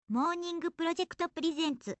モーニングプロジェクトプレゼ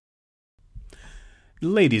ンツ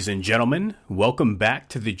Ladies and gentlemen, welcome back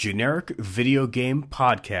to the Generic Video Game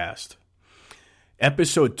Podcast.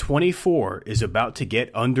 Episode 24 is about to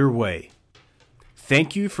get underway.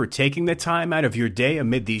 Thank you for taking the time out of your day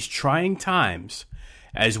amid these trying times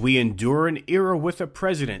as we endure an era with a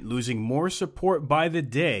president losing more support by the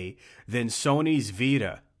day than Sony's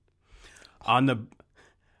Vita. On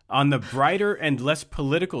the brighter and less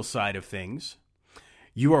political side of things,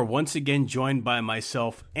 you are once again joined by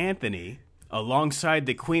myself, Anthony, alongside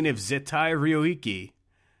the Queen of Zettai Ryoiki.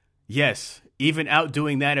 Yes, even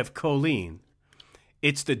outdoing that of Colleen.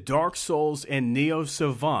 It's the Dark Souls and Neo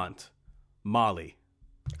Savant, Molly.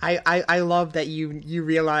 I love that you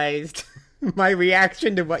realized my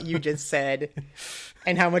reaction to what you just said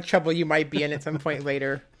and how much trouble you might be in at some point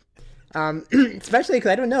later. Especially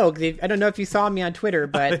because I don't know if you saw me on Twitter,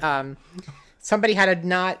 but somebody had a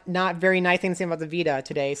not very nice thing to say about the Vita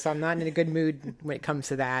today, so I'm not in a good mood when it comes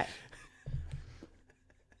to that.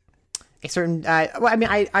 A certain,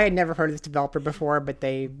 I had never heard of this developer before, but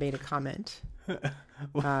they made a comment.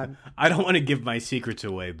 Well, I don't want to give my secrets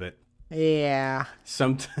away, but yeah,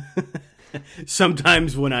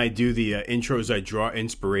 sometimes when I do the intros, I draw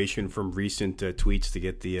inspiration from recent tweets to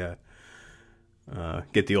get the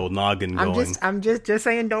old noggin going. I'm just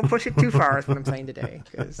saying, don't push it too far. Is what I'm saying today,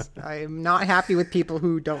 because I'm not happy with people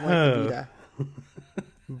who don't like the Vita.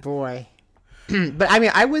 Boy, but I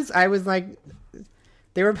mean, I was like,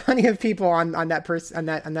 there were plenty of people on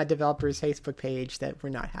that developer's Facebook page that were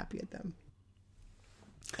not happy at them,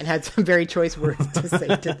 and had some very choice words to say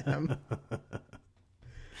to them.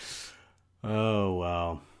 Oh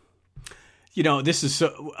wow. You know,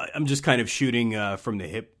 I'm just kind of shooting from the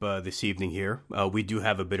hip this evening here. We do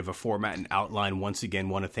have a bit of a format and outline. Once again,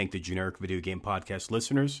 want to thank the Generic Video Game Podcast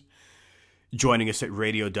listeners joining us at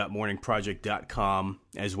radio.morningproject.com,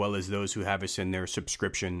 as well as those who have us in their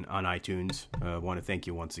subscription on iTunes. Want to thank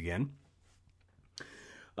you once again.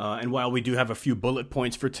 And while we do have a few bullet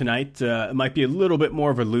points for tonight, it might be a little bit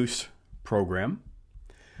more of a loose program.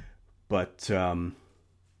 But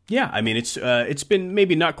yeah, I mean, it's been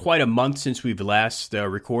maybe not quite a month since we've last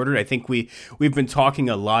recorded. I think we've been talking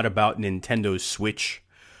a lot about Nintendo's Switch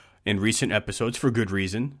in recent episodes for good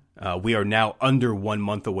reason. We are now under 1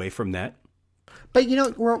 month away from that. But you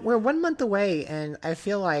know, we're 1 month away, and I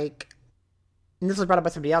feel like, and this was brought up by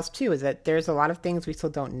somebody else too, is that there's a lot of things we still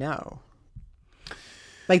don't know.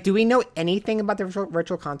 Like, do we know anything about the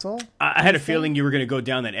virtual console? I had a feeling you were going to go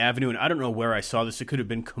down that avenue, and I don't know where I saw this. It could have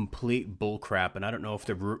been complete bullcrap, and I don't know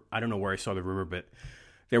where I saw the rumor, but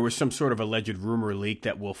there was some sort of alleged rumor leak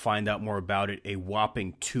that we'll find out more about it a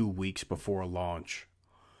whopping 2 weeks before launch.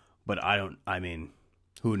 But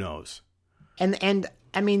who knows? And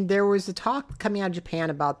I mean, there was a talk coming out of Japan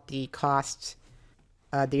about the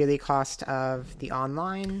yearly cost of the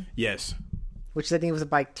online. Yes. Which I think was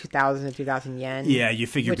like 2,000 to 2,000 yen. Yeah, you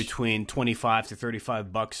figure between $25 to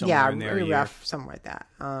 $35 somewhere in there. Yeah, rough, something like that.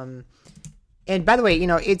 And by the way, you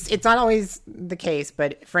know, it's not always the case,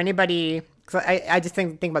 but for anybody, cause I just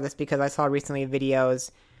think about this because I saw recently videos.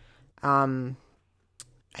 I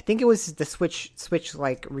think it was the Switch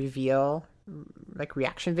like reveal, like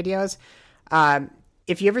reaction videos.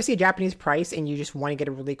 If you ever see a Japanese price and you just want to get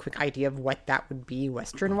a really quick idea of what that would be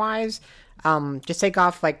Western wise, just take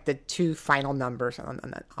off like the two final numbers on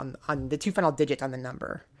the two final digits on the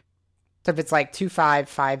number. So if it's like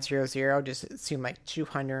 25500, just assume like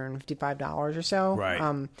 $255 or so. Right.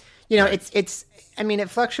 You know, right. It's I mean, it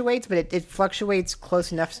fluctuates, but it fluctuates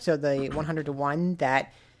close enough to the 100 to 1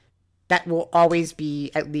 that will always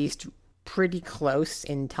be at least pretty close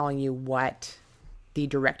in telling you what the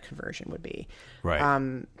direct conversion would be. Right.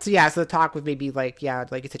 So the talk was maybe like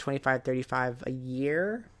it's a 25, 35 a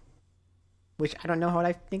year, which I don't know what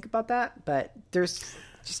I think about that, but there's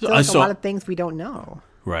still a lot of things we don't know.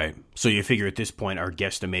 Right. So you figure at this point our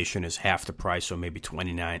guesstimation is half the price, so maybe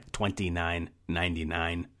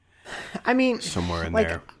 $29.99. I mean, somewhere in like,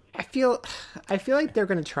 there. I feel like they're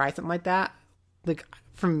going to try something like that. Like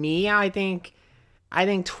for me, I think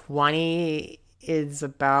 20 is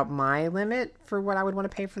about my limit for what I would want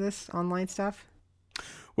to pay for this online stuff.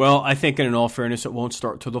 Well, I think in all fairness, it won't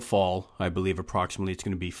start till the fall. I believe approximately it's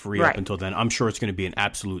going to be free right. up until then. I'm sure it's going to be an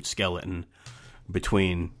absolute skeleton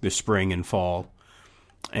between the spring and fall.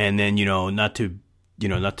 And then, not to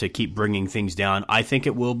keep bringing things down, I think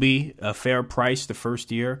it will be a fair price the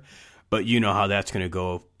first year, but you know how that's going to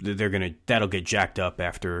go. That'll get jacked up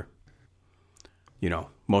after,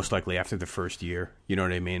 most likely after the first year. You know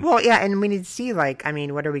what I mean? Well, yeah, and we need to see,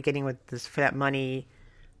 what are we getting with this for that money?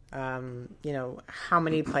 How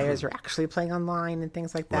many players are actually playing online and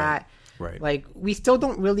things like that. Right. Like, we still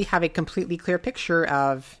don't really have a completely clear picture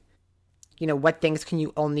of, what things can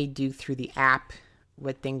you only do through the app,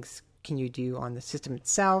 what things can you do on the system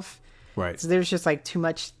itself. Right. So there's just like too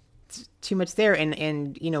much there,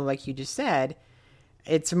 and like you just said,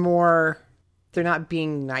 it's more they're not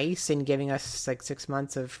being nice and giving us like 6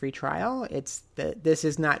 months of free trial. It's that this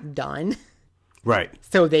is not done, Right.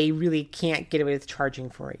 so they really can't get away with charging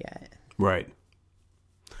for it yet. Right.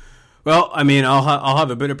 Well, I mean, I'll have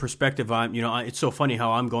a bit of perspective on, it's so funny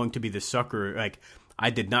how I'm going to be the sucker. Like, I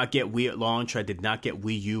did not get Wii at launch. I did not get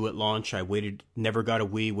Wii U at launch. I never got a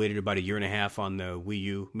Wii, waited about a year and a half on the Wii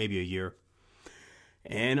U, maybe a year.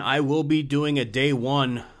 And I will be doing a day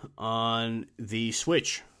one on the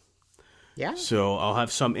Switch. Yeah. So I'll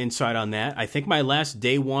have some insight on that. I think my last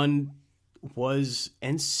day one was,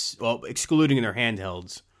 excluding their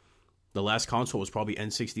handhelds, the last console was probably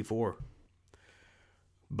N64.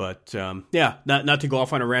 But, not to go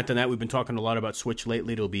off on a rant on that. We've been talking a lot about Switch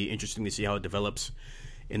lately. It'll be interesting to see how it develops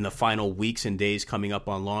in the final weeks and days coming up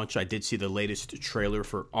on launch. I did see the latest trailer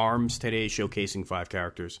for ARMS today, showcasing 5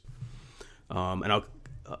 characters. And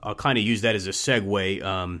I'll kind of use that as a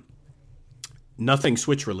segue. Nothing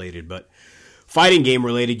Switch related, but fighting game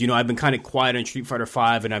related. I've been kind of quiet on Street Fighter V,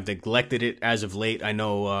 and I've neglected it as of late. I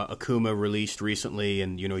know Akuma released recently,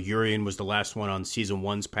 and Urien was the last one on Season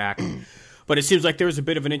 1's pack. But it seems like there was a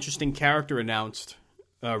bit of an interesting character announced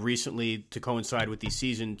recently to coincide with the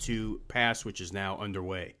Season 2 pass, which is now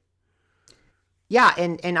underway. Yeah,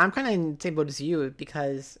 and I'm kind of in the same boat as you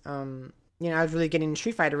because, I was really getting into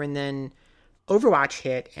Street Fighter, and then Overwatch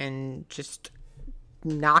hit and just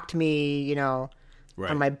knocked me, Right.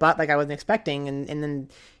 on my butt like I wasn't expecting. And then,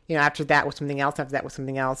 after that was something else,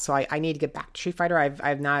 So I need to get back to Street Fighter.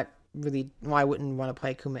 I've not really, I wouldn't want to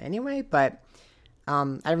play Akuma anyway, but I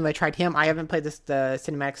haven't really tried him. I haven't played the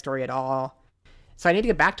cinematic story at all. So I need to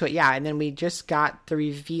get back to it, yeah. And then we just got the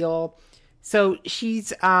reveal. So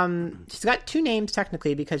she's got 2 names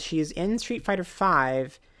technically because she's in Street Fighter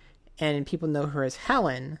V, and people know her as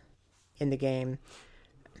Helen in the game.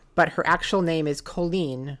 But her actual name is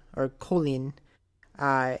Colleen,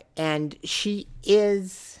 and she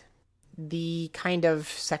is the kind of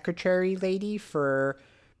secretary lady for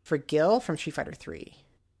Gil from Street Fighter 3.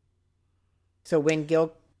 So when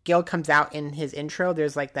Gil comes out in his intro,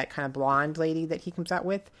 there's like that kind of blonde lady that he comes out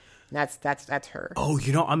with. And that's her. Oh,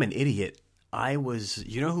 I'm an idiot. I was,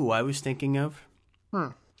 who I was thinking of?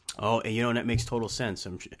 Oh, and that makes total sense.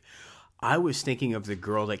 I was thinking of the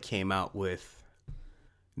girl that came out with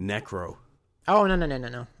Necro. Oh,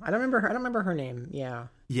 no. I don't remember her name. Yeah.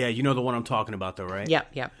 Yeah, you know the one I'm talking about though, right?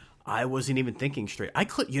 Yep. I wasn't even thinking straight. I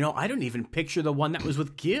don't even picture the one that was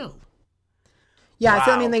with Gil. Yeah, wow.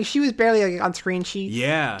 So I mean, like, she was barely like on screen.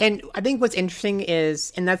 Yeah. And I think what's interesting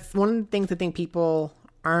is, and that's one of the things I think people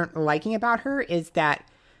aren't liking about her, is that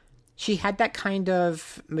she had that kind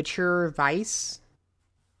of mature Vice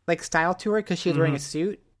like style to her because she was wearing a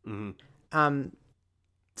suit. Mm-hmm.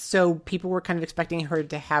 So people were kind of expecting her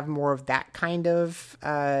to have more of that kind of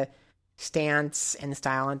stance and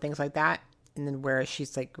style and things like that. And then whereas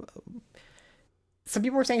she's like, some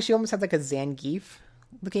people were saying she almost had like a Zangief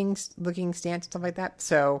looking stance and stuff like that.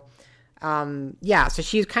 So so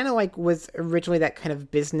she's kind of like was originally that kind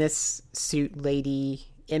of business suit lady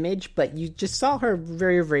image, but you just saw her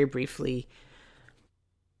very, very briefly,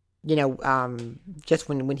 just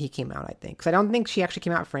when he came out, I think. Because I don't think she actually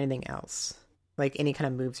came out for anything else, like any kind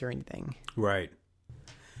of moves or anything. Right.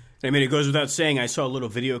 I mean, it goes without saying, I saw a little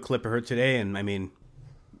video clip of her today, and I mean,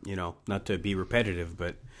 not to be repetitive,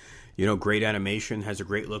 but great animation, has a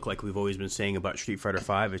great look, like we've always been saying about Street Fighter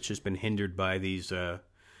V. It's just been hindered by these, how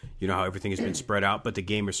everything has been spread out, but the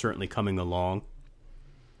game is certainly coming along.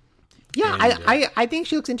 Yeah, and, I think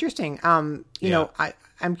she looks interesting. Yeah.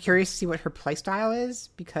 I'm curious to see what her play style is,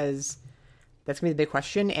 because that's going to be the big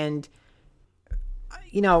question. And,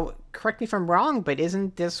 correct me if I'm wrong, but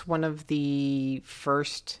isn't this one of the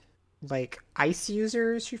first, like, ice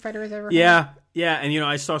users Street Fighter has ever had? Yeah, and,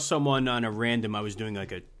 I saw someone on a random, I was doing,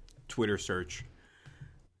 like, a Twitter search,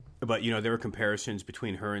 but, there were comparisons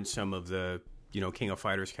between her and some of the, King of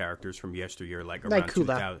Fighters characters from yesteryear, like around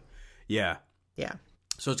 2000. Yeah. Yeah.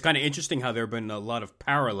 So it's kind of interesting how there have been a lot of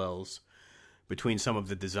parallels between some of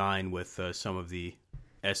the design with some of the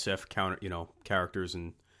SF characters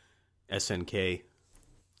and SNK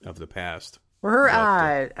of the past. Well, her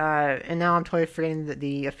and now I'm totally forgetting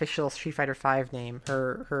the official Street Fighter V name.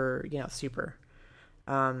 Her super.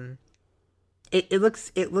 It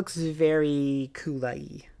looks very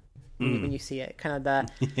Kula-y when you see it. Kind of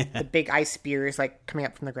the big ice spears like coming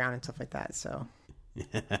up from the ground and stuff like that. So.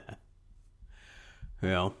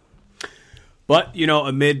 Well, But,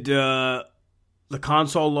 amid the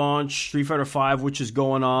console launch, Street Fighter V, which is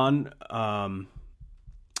going on,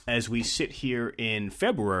 as we sit here in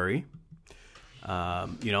February, a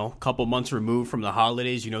couple months removed from the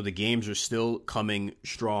holidays, the games are still coming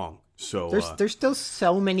strong. So there's still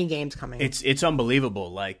so many games coming. It's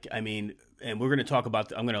unbelievable. And we're going to talk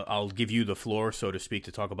about. I'll give you the floor, so to speak,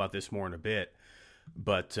 to talk about this more in a bit.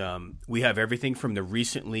 But we have everything from the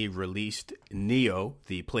recently released Neo,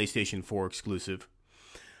 the PlayStation 4 exclusive,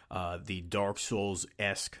 the Dark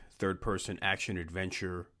Souls-esque third-person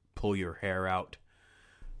action-adventure, pull your hair out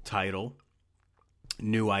title,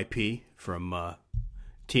 new IP from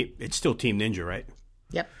it's still Team Ninja, right?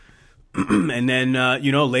 Yep. And then,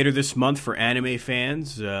 later this month for anime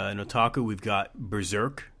fans and otaku, we've got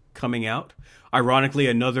Berserk coming out. Ironically,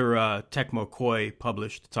 another Tecmo Koei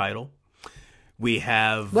published title. We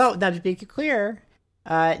have... Well, now to be clear,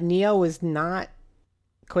 Neo was not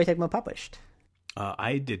Koei Tecmo published.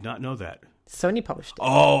 I did not know that. Sony published it.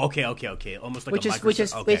 Oh, okay. Almost like which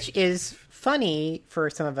is funny for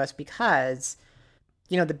some of us because,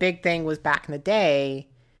 the big thing was back in the day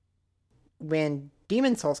when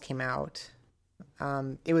Demon Souls came out.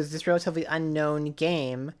 It was this relatively unknown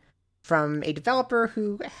game from a developer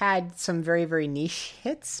who had some very, very niche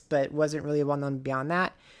hits, but wasn't really well known beyond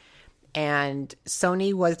that. And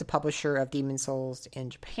Sony was the publisher of Demon Souls in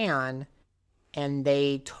Japan, and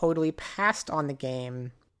they totally passed on the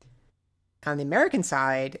game on the American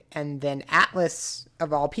side, and then Atlus,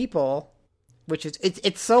 of all people, which is,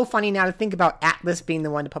 it's so funny now to think about Atlus being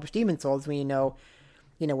the one to publish Demon Souls when you know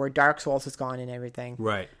where Dark Souls has gone and everything.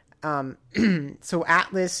 Right. So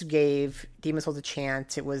Atlus gave Demon Souls a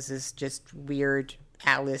chance. It was this just weird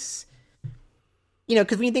Atlus,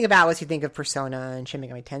 because when you think of Atlus, you think of Persona and Shin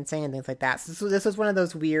Megami Tensei and things like that. So this was one of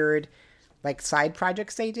those weird, side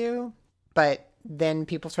projects they do. But then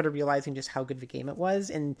people started realizing just how good of a game it was.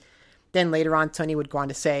 And then later on, Sony would go on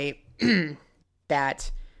to say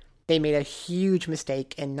that they made a huge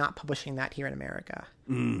mistake in not publishing that here in America.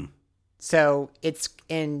 So that's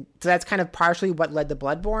kind of partially what led to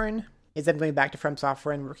Bloodborne, is them going back to From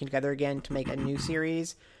Software and working together again to make a new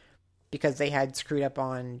series because they had screwed up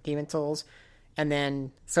on Demon Souls. And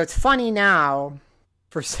then, so it's funny now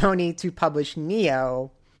for Sony to publish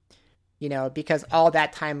Neo, because all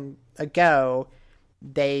that time ago,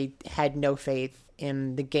 they had no faith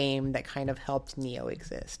in the game that kind of helped Neo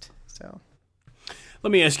exist. So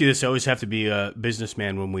let me ask you this. I always have to be a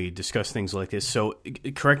businessman when we discuss things like this. So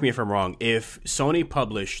correct me if I'm wrong. If Sony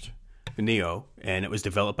published Neo and it was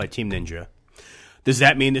developed by Team Ninja, does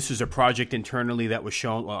that mean this is a project internally that was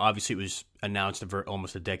shown? Well, obviously it was announced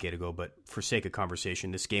almost a decade ago, but for sake of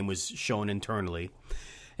conversation, this game was shown internally.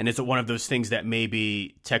 And is it one of those things that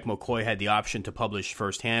maybe Tecmo Koei had the option to publish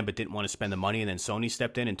firsthand but didn't want to spend the money, and then Sony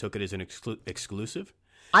stepped in and took it as an exclusive?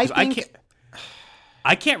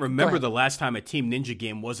 I can't remember the last time a Team Ninja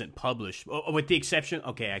game wasn't published, with the exception...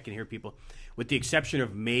 Okay, I can hear people. With the exception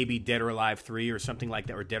of maybe Dead or Alive 3 or something like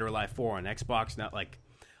that, or Dead or Alive 4 on Xbox. Not like...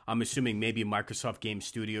 I'm assuming maybe Microsoft Game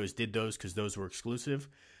Studios did those because those were exclusive.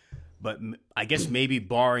 But I guess maybe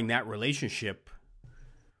barring that relationship...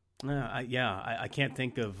 I can't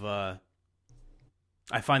think of...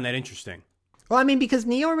 I find that interesting. Well, because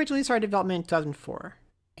Neo originally started development in 2004,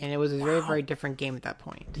 and it was a very, very different game at that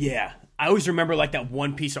point. Yeah. I always remember that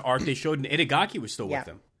one piece of art they showed, and Itagaki was still with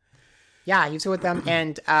them. Yeah, he was still with them,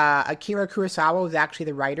 and Akira Kurosawa was actually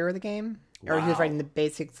the writer of the game. Wow. Or he was writing the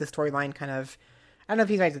basics, the storyline kind of... I don't know if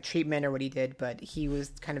he writes the treatment or what he did, but he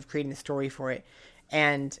was kind of creating the story for it.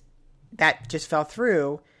 And that just fell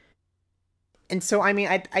through. And so,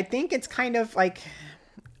 I think it's kind of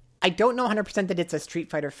I don't know 100% that it's a Street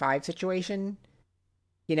Fighter V situation,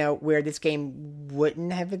 where this game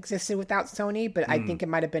wouldn't have existed without Sony, but I think it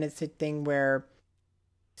might have been a thing where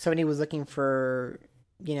Sony was looking for,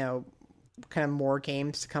 kind of more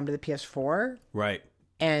games to come to the PS4. Right.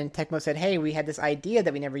 And Tecmo said, hey, we had this idea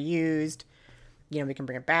that we never used, we can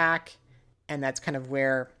bring it back. And that's kind of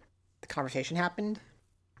where the conversation happened.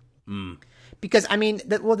 Because,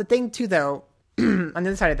 the thing too, though, on the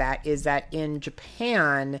other side of that is that in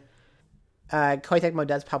Japan, Koei Tecmo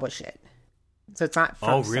does publish it. So it's not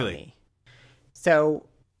from Sony. So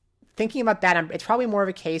thinking about that, it's probably more of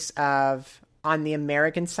a case of, on the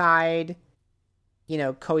American side,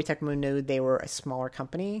 Koei Tecmo knew they were a smaller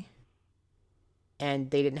company and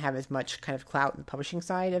they didn't have as much kind of clout in the publishing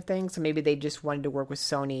side of things. So maybe they just wanted to work with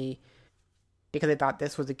Sony because they thought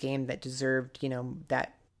this was a game that deserved,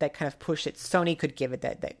 that kind of push that Sony could give it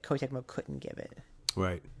that Koei Tecmo couldn't give it.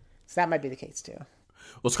 Right. So that might be the case too.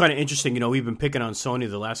 Well, it's kind of interesting. We've been picking on Sony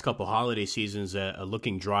the last couple holiday seasons,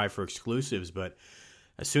 looking dry for exclusives, but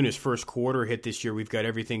as soon as first quarter hit this year, we've got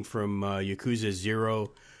everything from Yakuza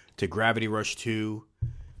 0 to Gravity Rush 2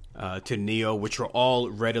 to Neo, which are all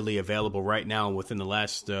readily available right now within the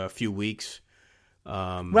last few weeks.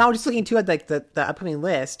 Well, I'm just looking too at like the upcoming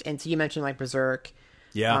list, and so you mentioned like Berserk.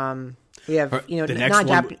 Yeah. We have the next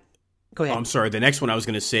one. Go ahead. I'm sorry. The next one I was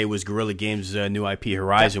going to say was Guerrilla Games' new IP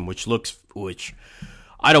Horizon, which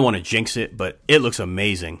I don't want to jinx it, but it looks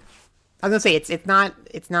amazing. I was gonna say it's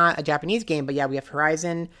not a Japanese game, but yeah, we have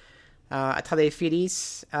Horizon. Atelier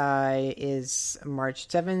Firis is March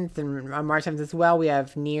 7th, and on March 7th as well, we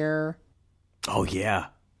have Nier. Oh yeah.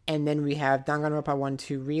 And then we have Danganronpa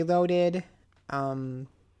 1-2 Reloaded,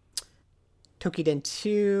 Tokiden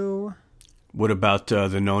 2. What about the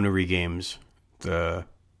Nonary games?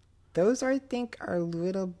 Those I think are a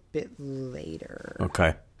little bit later.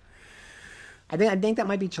 Okay. I think that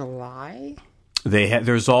might be July.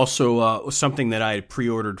 There's also something that I had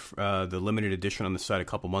pre-ordered, the limited edition on the site a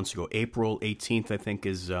couple months ago. April 18th, I think,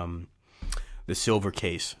 is the Silver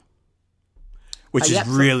Case, which is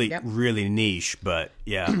really niche, but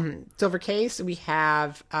yeah. Silver Case, we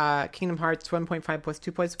have Kingdom Hearts 1.5 plus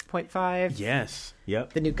 2.5. Yes,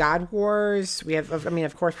 yep. The new God Wars. We have,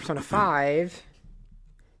 of course, Persona 5.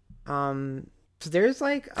 So there's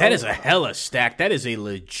like... That is a hella stack. That is a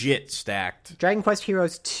legit stacked. Dragon Quest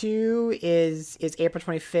Heroes 2 is April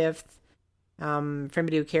 25th. For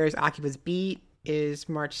anybody who cares, Akiba's Beat is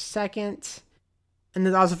March 2nd. And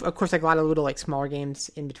there's also, of course, like a lot of little like smaller games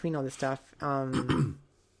in between all this stuff.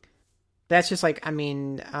 That's just like,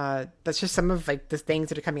 that's just some of like the things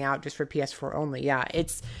that are coming out just for PS4 only. Yeah,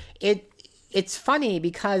 it's funny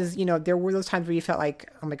because, there were those times where you felt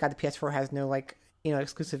like, oh my God, the PS4 has no like,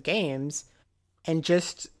 exclusive games. And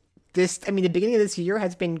just this, the beginning of this year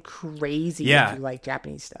has been crazy. Yeah. If you like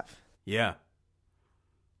Japanese stuff. Yeah.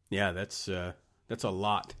 Yeah, that's a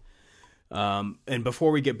lot. And before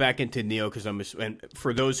we get back into Neo, and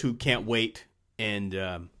for those who can't wait and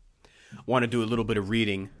want to do a little bit of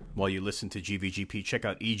reading while you listen to GVGP, check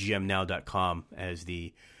out egmnow.com as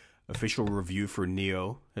the official review for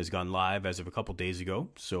Neo has gone live as of a couple days ago.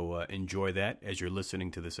 So enjoy that as you're listening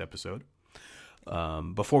to this episode.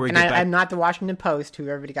 Before we get back, I'm not the Washington Post, who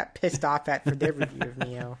everybody got pissed off at for their review of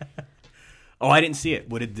Neo. Oh, I didn't see it.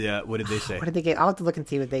 What did they say? What did they give? I'll have to look and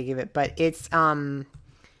see what they give it. But it's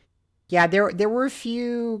yeah, there were a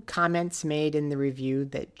few comments made in the review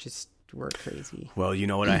that just were crazy. Well, you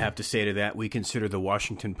know what I have to say to that? We consider the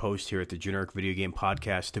Washington Post here at the Generic Video Game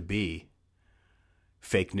Podcast to be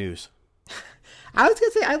fake news. I was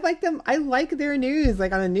gonna say I like them. I like their news,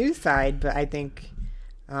 like on the news side, but I think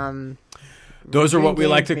those are what we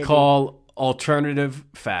like to call alternative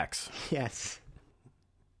facts. Yes.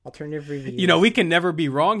 Alternative reviews. We can never be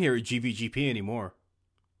wrong here at GVGP anymore.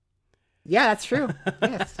 Yeah, that's true.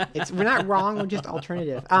 Yes. We're not wrong, we're just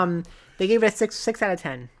alternative. They gave it a 6 out of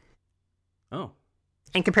 10. Oh.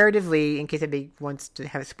 And comparatively, in case anybody wants to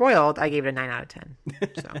have it spoiled, I gave it a 9 out of 10.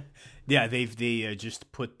 So. Yeah, they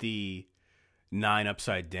just put the 9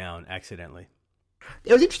 upside down accidentally.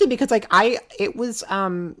 It was interesting because I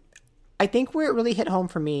think where it really hit home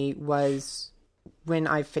for me was when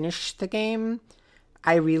I finished the game,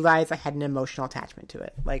 I realized I had an emotional attachment to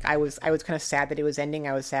it. Like I was kind of sad that it was ending.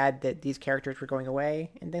 I was sad that these characters were going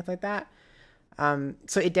away and things like that.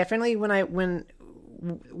 So it definitely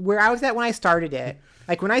where I was at when I started it,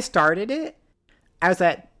 I was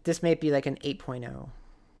at, this may be like an 8.0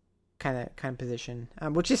 kind of position,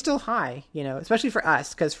 which is still high, especially for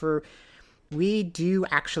us, because we do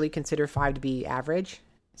actually consider 5 to be average.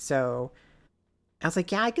 So I was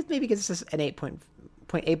like, yeah, I could maybe get this an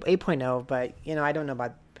 8.0, but I don't know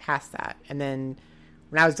about past that. And then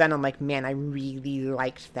when I was done, I'm like, man, I really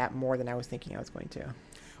liked that more than I was thinking I was going to.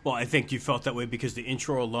 Well, I think you felt that way because the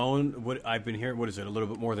intro alone, what I've been hearing, what is it, a little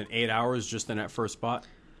bit more than 8 hours just in that first spot?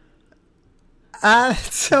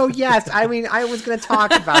 So yes, I was going to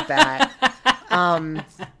talk about that.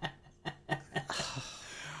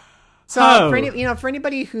 For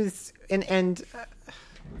anybody who's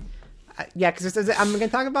yeah, because I'm going to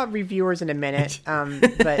talk about reviewers in a minute,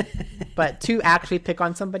 but to actually pick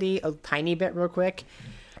on somebody a tiny bit real quick.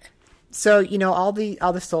 So all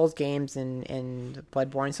the Souls games and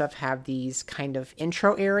Bloodborne stuff have these kind of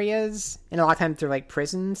intro areas, and a lot of times they're like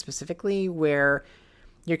prisons specifically, where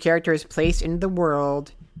your character is placed into the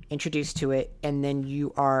world, introduced to it, and then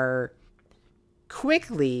you are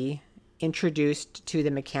quickly introduced to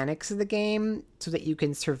the mechanics of the game so that you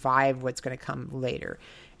can survive what's going to come later.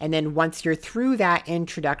 And then once you're through that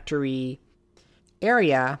introductory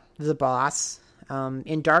area, there's a boss.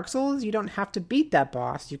 In Dark Souls, you don't have to beat that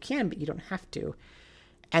boss. You can, but you don't have to.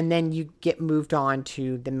 And then you get moved on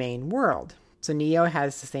to the main world. So Neo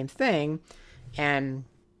has the same thing, and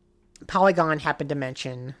Polygon happened to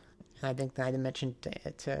mention, and I think that I mentioned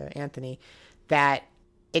to Anthony, that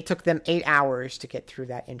it took them 8 hours to get through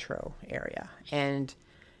that intro area. And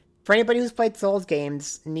for anybody who's played Souls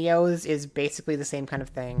games, Neo's is basically the same kind of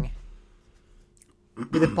thing.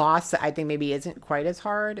 With a boss that I think maybe isn't quite as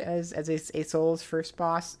hard as a Souls first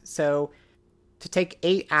boss. So to take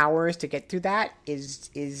 8 hours to get through that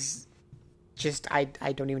is just I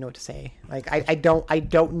don't even know what to say. Like I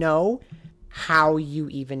don't know how you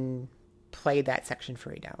even play that section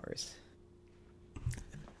for 8 hours.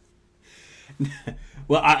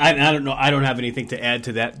 Well, I don't know. I don't have anything to add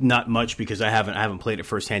to that. Not much, because I haven't played it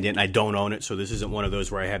firsthand yet, and I don't own it. So this isn't one of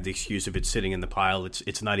those where I have the excuse of it sitting in the pile.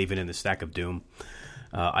 It's not even in the stack of doom.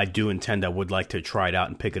 I do intend. I would like to try it out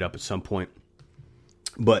and pick it up at some point.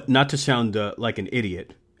 But not to sound like an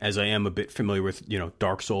idiot, as I am a bit familiar with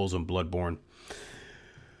Dark Souls and Bloodborne.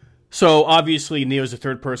 So obviously, Neo's a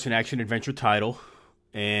third-person action-adventure title,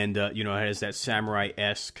 and it has that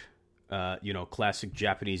samurai-esque, classic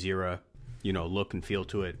Japanese era, look and feel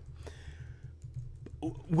to it.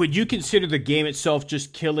 Would you consider the game itself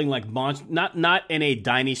just killing like monsters, not in a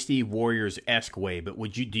Dynasty Warriors-esque way, but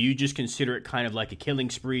do you just consider it kind of like a killing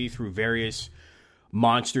spree through various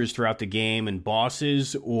monsters throughout the game and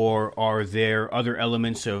bosses, or are there other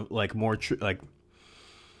elements of like more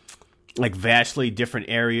like vastly different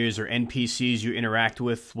areas or NPCs you interact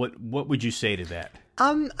with? What would you say to that?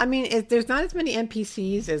 I mean, there's not as many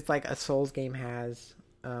NPCs as like a Souls game has,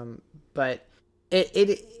 but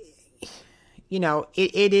it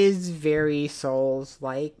is very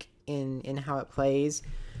Souls-like in how it plays.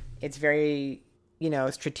 It's very,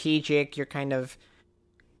 strategic. You're kind of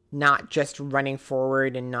not just running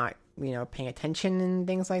forward and not, paying attention and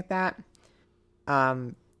things like that.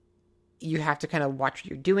 You have to kind of watch what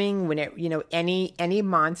you're doing when any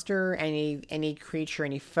monster, any creature,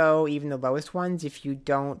 any foe, even the lowest ones, if you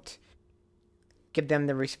don't give them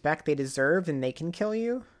the respect they deserve, then they can kill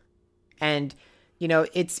you. And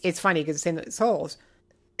it's funny because the same with Souls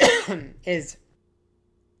is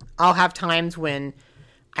I'll have times when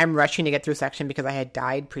I'm rushing to get through a section because I had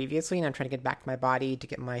died previously and I'm trying to get back to my body to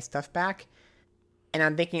get my stuff back. And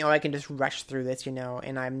I'm thinking, I can just rush through this,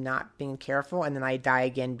 and I'm not being careful, and then I die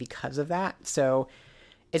again because of that. So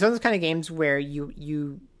it's one of those kind of games where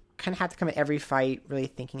you kind of have to come at every fight really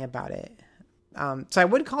thinking about it. So I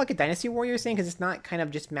wouldn't call it like a Dynasty Warriors thing, because it's not kind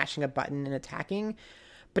of just mashing a button and attacking,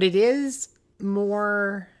 but it is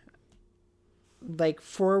more like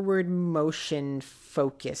forward motion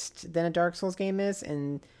focused than a Dark Souls game is,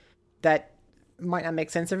 and that might not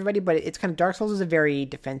make sense to everybody, but it's kind of, Dark Souls is a very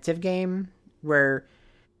defensive game where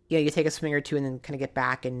you take a swing or two and then kind of get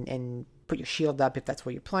back and put your shield up if that's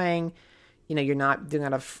what you're playing. You're not doing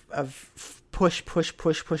out of push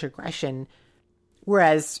aggression,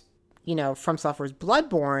 whereas From Software's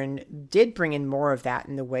Bloodborne did bring in more of that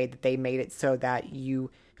in the way that they made it so that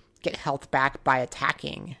you get health back by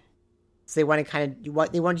attacking. So they wanted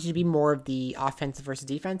they wanted you to be more of the offensive versus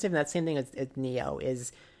defensive, and that same thing as Neo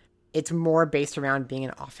is. It's more based around being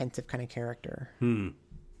an offensive kind of character.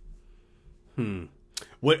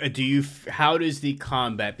 What do you? How does the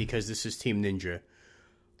combat? Because this is Team Ninja.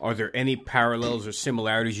 Are there any parallels or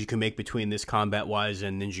similarities you can make between this combat-wise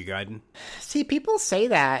and Ninja Gaiden? See, people say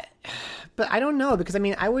that, but I don't know, because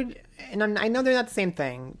I would, and I know they're not the same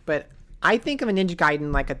thing, but I think of a Ninja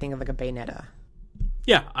Gaiden like I think of like a Bayonetta.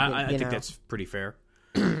 Yeah, I think that's pretty fair.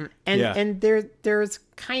 And there's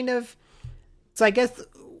kind of, so I guess,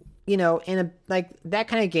 in a like that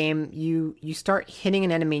kind of game, you start hitting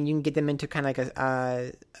an enemy and you can get them into kind of like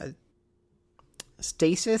a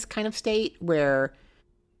stasis kind of state where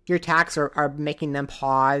your attacks are making them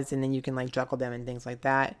pause, and then you can like juggle them and things like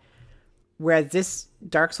that. Whereas this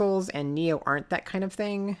Dark Souls and Neo aren't that kind of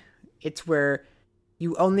thing. It's where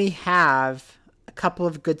you only have a couple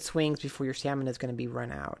of good swings before your stamina is going to be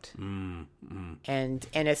run out. And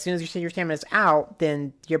as soon as your stamina is out,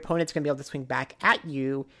 then your opponent's going to be able to swing back at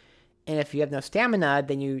you. And if you have no stamina,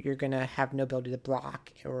 then you're going to have no ability to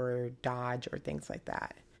block or dodge or things like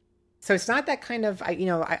that. So it's not that kind of,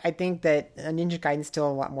 I think that a Ninja Gaiden is still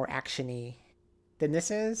a lot more action-y than this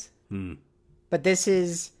is. But this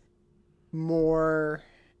is a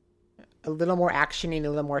little more action-y and a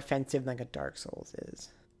little more offensive than like a Dark Souls is.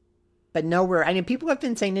 But nowhere, people have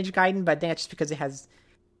been saying Ninja Gaiden, but I think that's just because it has,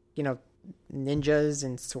 ninjas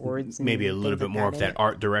and swords. And maybe a little bit more of that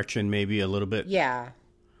art direction, maybe a little bit. Yeah.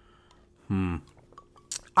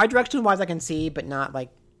 Art direction-wise I can see, but not like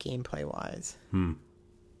gameplay-wise.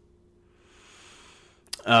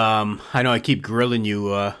 I know I keep grilling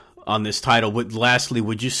you on this title. But lastly,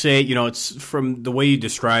 would you say, it's from the way you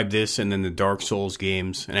described this and then the Dark Souls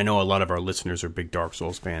games, and I know a lot of our listeners are big Dark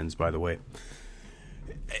Souls fans, by the way.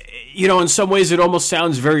 In some ways it almost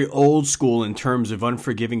sounds very old school in terms of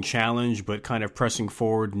unforgiving challenge, but kind of pressing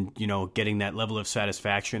forward and, getting that level of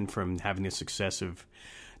satisfaction from having the success of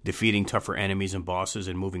defeating tougher enemies and bosses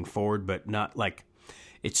and moving forward, but not like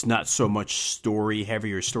it's not so much story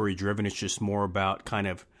heavy or story driven. It's just more about kind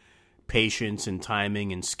of patience and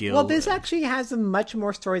timing and skill. Well, this actually has a much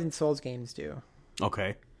more story than Souls games do.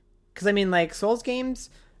 Okay. Because, I mean, like, Souls games,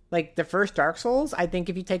 like the first Dark Souls, I think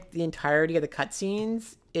if you take the entirety of the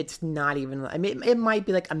cutscenes, it's not even, I mean, it might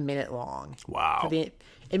be like a minute long. Wow.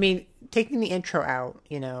 Taking the intro out,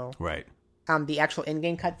 Right. The actual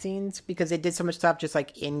in-game cutscenes, because they did so much stuff just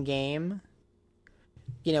like in-game,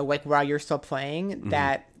 like while you're still playing,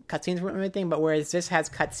 that cutscenes weren't anything. But whereas this has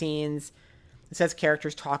cutscenes, this has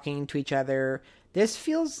characters talking to each other. This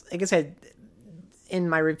feels, like I said, in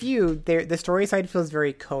my review, the story side feels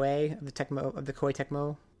very Koei of the Koei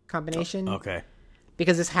Tecmo combination. Okay.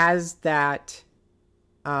 Because this has that,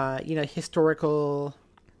 historical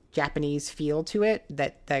Japanese feel to it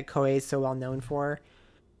that Koei is so well known for.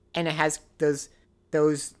 And it has those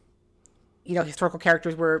historical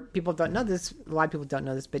characters where people don't know this. A lot of people don't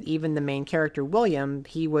know this, but even the main character, William,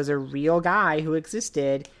 he was a real guy who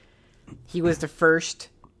existed. He was the first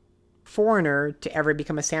foreigner to ever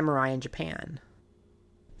become a samurai in Japan.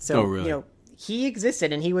 So, really? He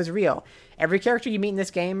existed and he was real. Every character you meet in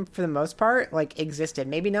this game, for the most part, like, existed.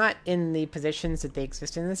 Maybe not in the positions that they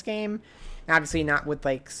exist in this game. Obviously not with,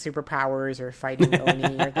 like, superpowers or fighting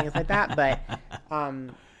Oni or things like that. But,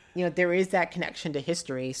 there is that connection to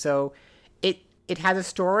history. So it has a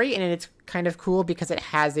story, and it's kind of cool because it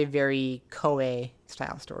has a very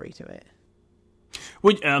Koei-style story to it.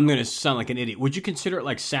 I'm going to sound like an idiot. Would you consider it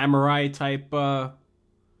like samurai type?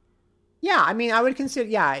 Yeah, I mean, I would consider,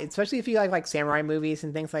 especially if you like samurai movies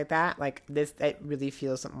and things like that. Like this, it really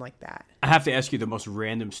feels something like that. I have to ask you the most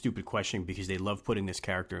random, stupid question because they love putting this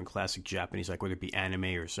character in classic Japanese, like whether it be anime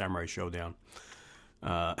or Samurai Showdown.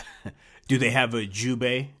 Do they have a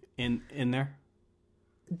jubei in there?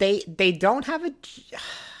 They don't have a. Jubei.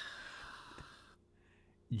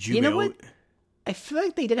 You know what? I feel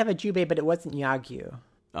like they did have a jubei, but it wasn't Yagyu.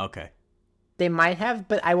 Okay. They might have,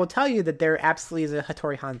 but I will tell you that there absolutely is a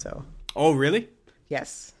Hattori Hanzo. Oh, really?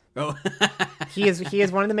 Yes. Oh. He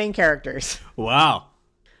is one of the main characters. Wow.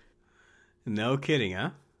 No kidding, huh?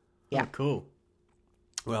 Yeah. Oh, cool.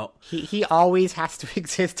 Well, he always has to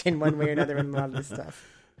exist in one way or another in a lot of this stuff.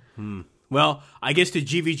 Well, I guess to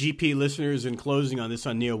GVGP listeners, in closing on this,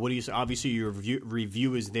 on Neil, what do you? Obviously, your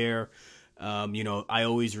review is there. I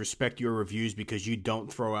always respect your reviews because you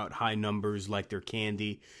don't throw out high numbers like they're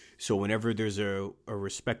candy. So whenever there's a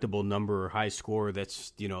respectable number or high score,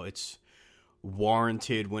 that's it's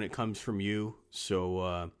warranted when it comes from you.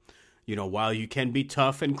 So while you can be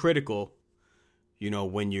tough and critical,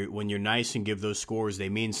 when you're nice and give those scores, they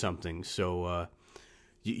mean something. So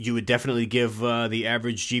you would definitely give the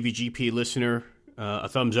average GVGP listener a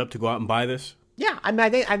thumbs up to go out and buy this. Yeah, I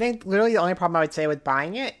mean, I think literally the only problem I would say with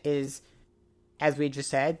buying it is, as we just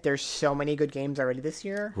said, there's so many good games already this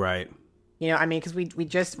year. Right. Because we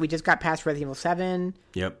just got past Resident Evil 7.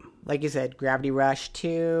 Yep. Like you said, Gravity Rush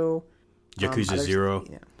 2. Yakuza 0.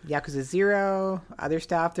 Yakuza 0. Other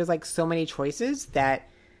stuff. There's like so many choices that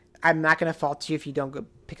I'm not going to fault you if you don't go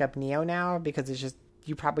pick up Neo now, because it's just,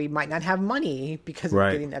 you probably might not have money because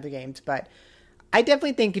of getting other games. But I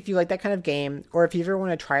definitely think if you like that kind of game, or if you ever want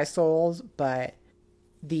to try Souls, but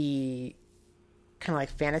the kind of like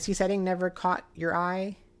fantasy setting never caught your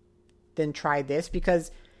eye, then try this, because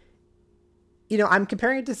I'm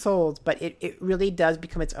comparing it to Souls, but it really does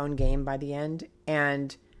become its own game by the end.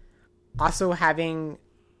 And also having,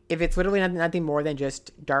 if it's literally nothing more than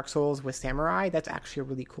just Dark Souls with samurai, that's actually a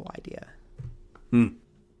really cool idea.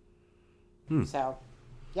 So,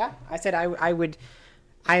 yeah, I said I would.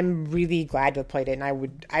 I'm really glad to have played it, and I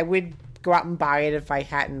would go out and buy it if I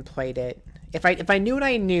hadn't played it. If I knew what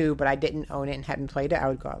I knew, but I didn't own it and hadn't played it, I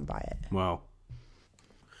would go out and buy it. Wow.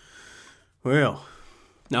 Well,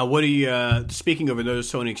 now what do you? Speaking of another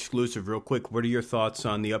Sony exclusive, real quick, what are your thoughts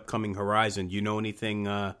on the upcoming Horizon? Do you know anything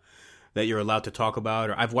that you're allowed to talk about?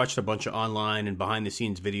 Or I've watched a bunch of online and behind the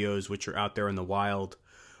scenes videos, which are out there in the wild.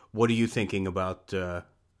 What are you thinking about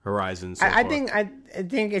Horizon so I far?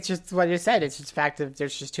 think it's just what you said. It's just the fact that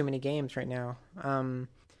there's just too many games right now.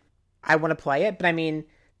 I want to play it, but I mean,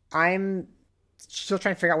 I'm still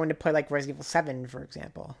trying to figure out when to play like Resident Evil 7, for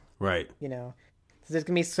example. Right. So there's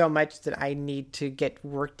gonna be so much that I need to get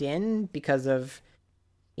worked in because of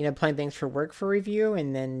playing things for work for review,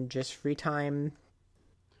 and then just free time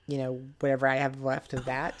whatever I have left of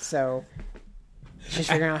that. So just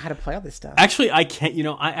figuring out how to play all this stuff. Actually, I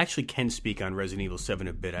actually can speak on Resident Evil 7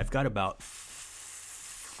 a bit. I've got about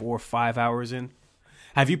 4 or 5 hours in.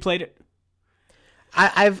 Have you played it?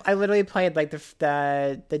 I literally played like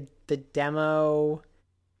the demo,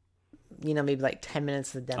 maybe like 10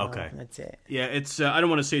 minutes of the demo. Okay. And that's it. Yeah, it's I don't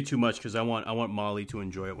want to say too much because I want Molly to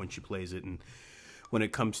enjoy it when she plays it, and when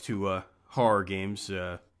it comes to horror games,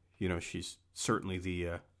 she's certainly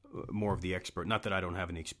the more of the expert. Not that I don't have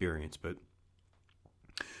any experience, but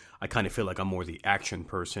I kind of feel like I'm more the action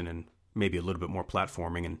person and maybe a little bit more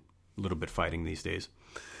platforming and a little bit fighting these days.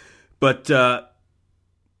 But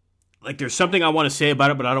like, there's something I want to say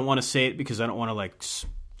about it, but I don't want to say it because I don't want to like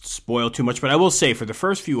spoil too much. But I will say, for the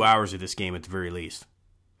first few hours of this game, at the very least,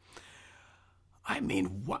 I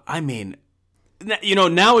mean,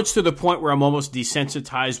 now it's to the point where I'm almost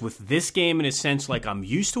desensitized with this game in a sense, like I'm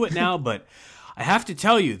used to it now. But I have to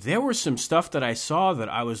tell you, there was some stuff that I saw that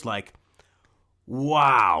I was like,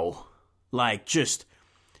 wow, like just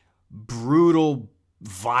brutal,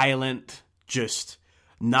 violent, just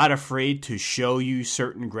not afraid to show you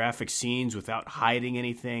certain graphic scenes without hiding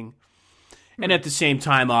anything. And at the same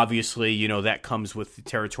time, obviously, that comes with the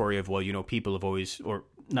territory of, well, people have always, or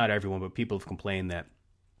not everyone, but people have complained that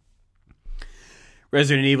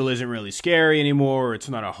Resident Evil isn't really scary anymore, or it's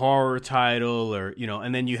not a horror title, or,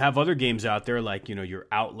 and then you have other games out there like, your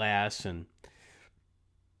Outlast, and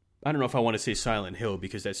I don't know if I want to say Silent Hill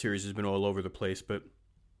because that series has been all over the place, but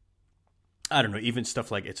I don't know, even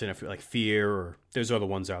stuff like like Fear, or there's other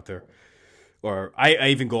ones out there. Or I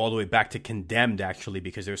even go all the way back to Condemned, actually,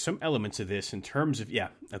 because there's some elements of this in terms of,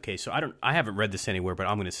 so I haven't read this anywhere, but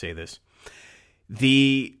I'm going to say this.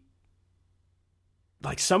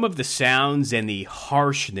 Some of the sounds and the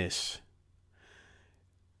harshness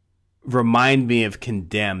remind me of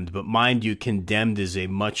Condemned, but mind you, Condemned is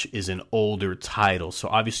an older title, so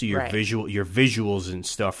obviously your visuals and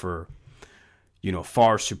stuff are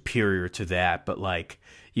far superior to that. But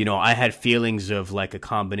I had feelings of like a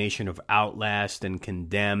combination of Outlast and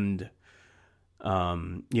Condemned.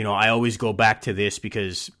 I always go back to this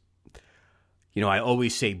because I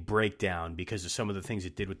always say Breakdown because of some of the things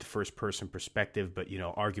it did with the first person perspective, but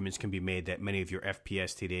arguments can be made that many of your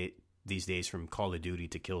FPS these days, from Call of Duty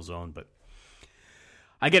to Killzone, but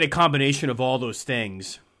I get a combination of all those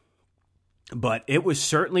things. But it was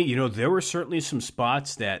certainly, there were certainly some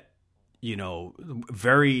spots that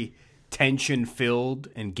very tension filled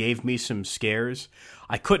and gave me some scares.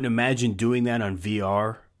 I couldn't imagine doing that on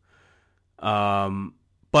VR.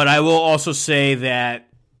 But I will also say that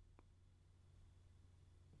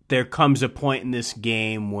there comes a point in this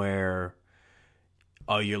game where,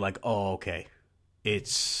 you're like, oh, okay,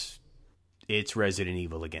 it's Resident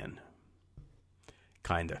Evil again,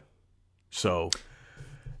 kinda. So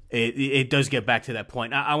It does get back to that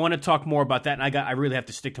point. I want to talk more about that, and I really have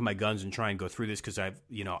to stick to my guns and try and go through this because I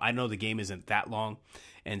know the game isn't that long,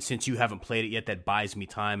 and since you haven't played it yet, that buys me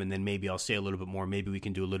time, and then maybe I'll say a little bit more. Maybe we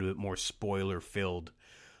can do a little bit more spoiler-filled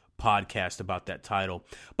podcast about that title.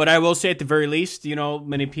 But I will say, at the very least,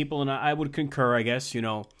 many people, and I would concur, I guess,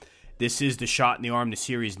 this is the shot in the arm the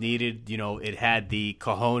series needed. It had the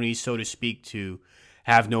cojones, so to speak, to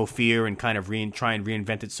have no fear and kind of try and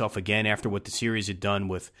reinvent itself again after what the series had done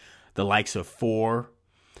with the likes of 4.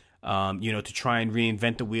 To try and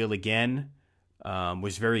reinvent the wheel again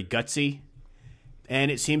was very gutsy. And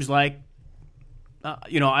it seems like,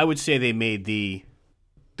 I would say they made the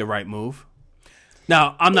right move.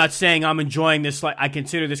 Now, I'm not saying I'm enjoying this. Like, I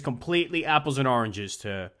consider this completely apples and oranges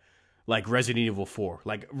to like Resident Evil 4.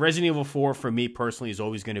 Like, Resident Evil 4 for me personally is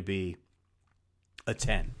always going to be a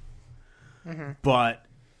 10. Mm-hmm. But,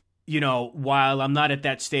 while I'm not at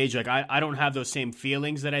that stage, like I don't have those same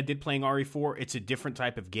feelings that I did playing RE4. It's a different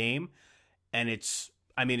type of game, and it's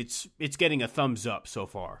getting a thumbs up so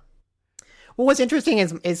far. Well, what's interesting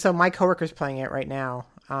is so my coworker's playing it right now.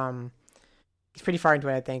 He's pretty far into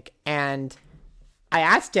it, I think, and I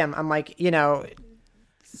asked him, I'm like,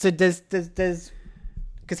 so does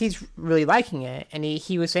because he's really liking it, and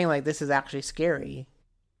he was saying like this is actually scary,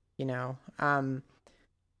 And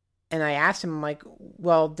I asked him, like,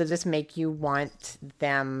 well, does this make you want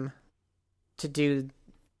them to do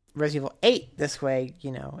Resident Evil 8 this way,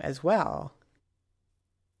 as well?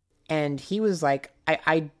 And he was like,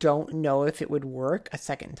 I don't know if it would work a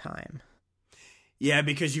second time. Yeah,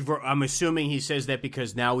 because I'm assuming he says that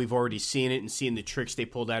because now we've already seen it and seen the tricks they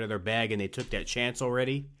pulled out of their bag and they took that chance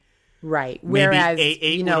already. Right. Whereas, maybe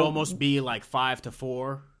 8 would almost be like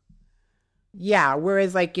 5-4. Yeah,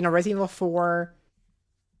 whereas like, Resident Evil 4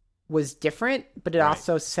 was different, but it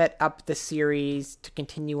also set up the series to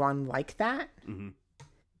continue on like that. Mm-hmm.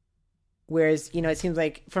 Whereas, it seems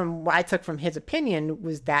like from what I took from his opinion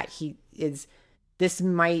was that this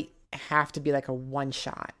might have to be like a one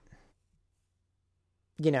shot.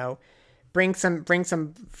 Bring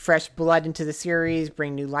some fresh blood into the series,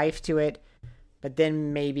 bring new life to it, but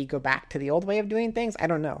then maybe go back to the old way of doing things. I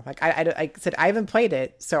don't know. Like I said, I haven't played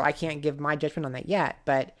it, so I can't give my judgment on that yet.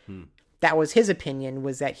 But that was his opinion,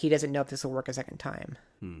 was that he doesn't know if this will work a second time.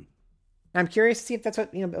 I'm curious to see if that's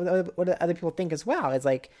what what other people think as well. It's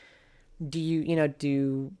like, do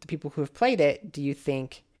the people who have played it, do you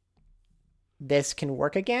think this can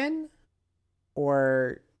work again,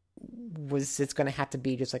 or was it going to have to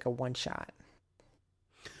be just like a one shot?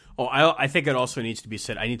 Oh, I think it also needs to be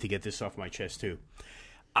said. I need to get this off my chest too.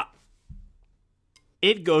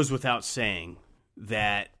 It goes without saying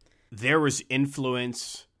that there was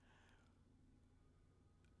influence,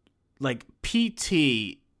 like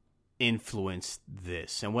PT influenced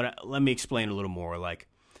this. And let me explain a little more. Like,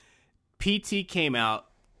 PT came out,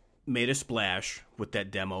 made a splash with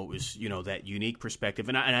that demo. It was, that unique perspective.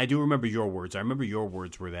 And I do remember your words. I remember your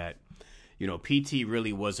words were that, PT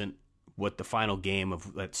really wasn't what the final game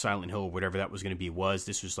of that Silent Hill or whatever that was going to be was.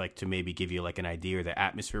 This was like to maybe give you like an idea or the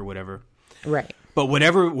atmosphere or whatever. Right. But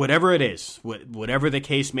whatever it is, whatever the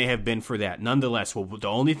case may have been for that, nonetheless, the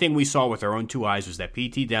only thing we saw with our own two eyes was that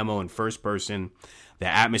PT demo in first person, the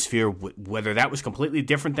atmosphere. Whether that was completely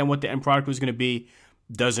different than what the end product was going to be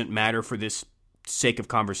doesn't matter for this sake of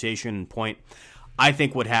conversation and point. I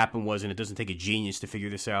think what happened was, and it doesn't take a genius to figure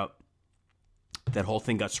this out, that whole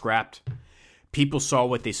thing got scrapped. People saw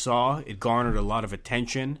what they saw. It garnered a lot of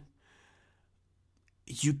attention.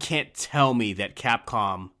 You can't tell me that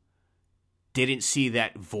Capcom didn't see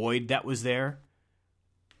that void that was there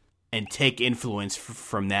and take influence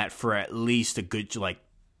from that for at least a good,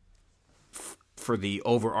 for the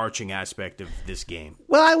overarching aspect of this game.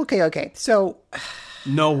 Well, okay. So,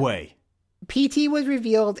 no way. PT was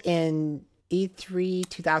revealed in E3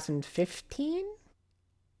 2015?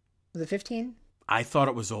 Was it 15? I thought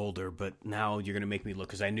it was older, but now you're going to make me look,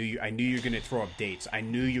 because I knew you were going to throw up dates. I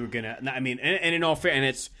knew you were going to, and in all fair, and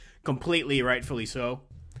it's completely rightfully so,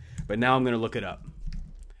 but now I'm going to look it up.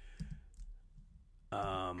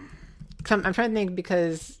 I'm trying to think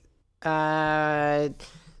because,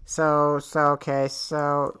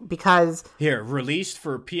 because here, released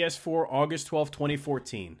for PS4 August 12th,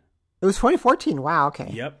 2014. It was 2014. Wow. Okay.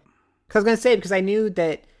 Yep. Because I was going to say, because I knew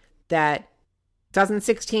that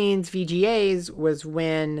 2016's VGAs was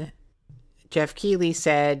when Jeff Keighley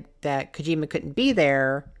said that Kojima couldn't be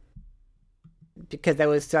there because that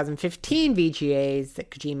was 2015 VGAs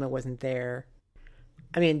that Kojima wasn't there.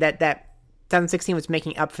 I mean, that 2016 was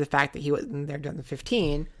making up for the fact that he wasn't there in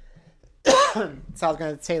 2015. So I was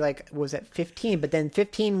going to say, was it 15? But then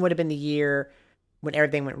 15 would have been the year when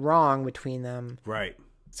everything went wrong between them. Right.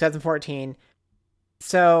 2014.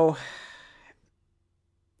 So,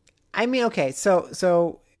 I mean, okay.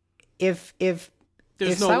 So if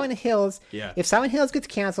Silent Hills gets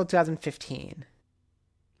canceled 2015,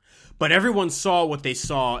 but everyone saw what they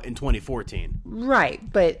saw in 2014, right?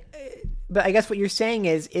 But I guess what you're saying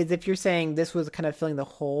is if you're saying this was kind of filling the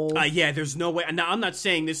hole. Yeah, there's no way. Now, I'm not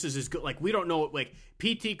saying this is as good. Like, we don't know. Like,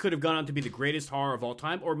 PT could have gone on to be the greatest horror of all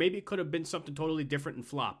time, or maybe it could have been something totally different and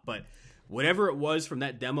flop. But whatever it was from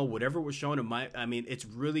that demo, whatever was shown it's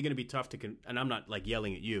really going to be tough to. And I'm not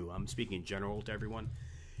yelling at you. I'm speaking in general to everyone.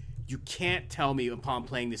 You can't tell me upon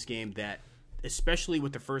playing this game that, especially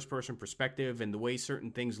with the first-person perspective and the way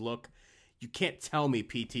certain things look, you can't tell me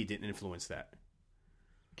PT didn't influence that.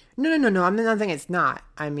 No. I'm not saying it's not.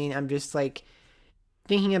 I mean, I'm just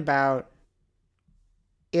thinking about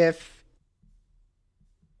if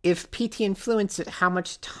PT influenced it, how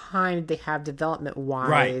much time did they have development-wise?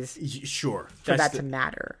 Right. Sure. For that to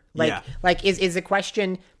matter. Is the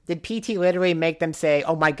question, did PT literally make them say,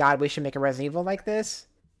 "Oh my God, we should make a Resident Evil like this"?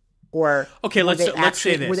 Or okay, let's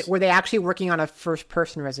say this: were they actually working on a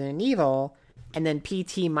first-person Resident Evil, and then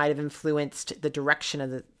PT might have influenced the direction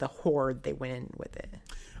of the horde they went in with it?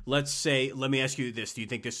 Let me ask you this. Do you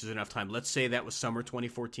think this is enough time? Let's say that was summer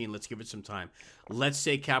 2014. Let's give it some time. Let's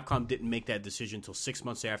say Capcom didn't make that decision until 6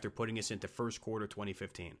 months after, putting us into first quarter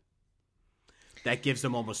 2015. That gives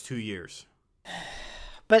them almost 2 years.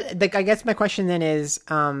 But I guess my question then is,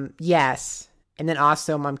 yes. And then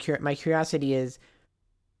also my curiosity is,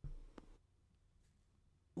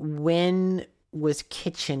 when was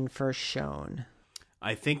Kitchen first shown?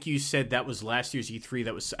 I think you said that was last year's E3.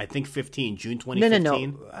 That was, I think, June 2015.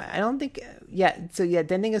 No. I don't think. Yeah. So yeah,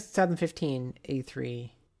 then I think it's 2015 E3.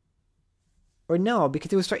 Or no,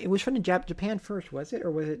 because it was from Japan first, was it, or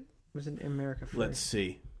was it America first? Let's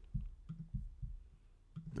see.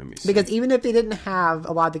 Let me see. Because even if they didn't have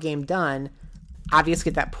a lot of the game done, obviously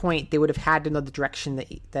at that point they would have had to know the direction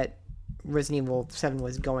that Resident Evil 7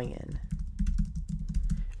 was going in.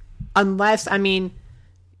 Unless, I mean,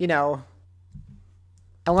 you know,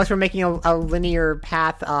 unless we're making a linear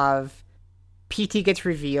path of PT gets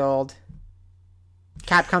revealed,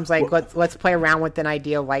 Capcom's like, let's play around with an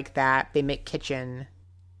idea like that. They make Kitchen,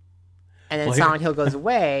 and then Silent Hill goes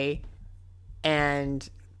away, and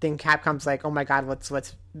then Capcom's like, oh my god,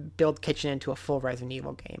 let's build Kitchen into a full Resident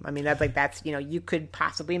Evil game. I mean, that's you know, you could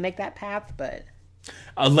possibly make that path, but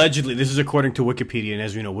allegedly, this is according to Wikipedia, and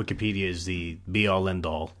as we know, Wikipedia is the be-all,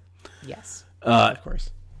 end-all. Yes, of course.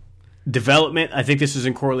 Development, I think this is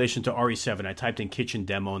in correlation to RE7. I typed in Kitchen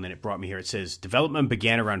demo, and then it brought me here. It says, development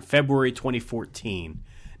began around February 2014.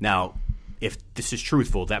 Now, if this is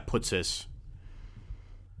truthful, that puts us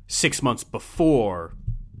 6 months before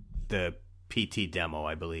the PT demo,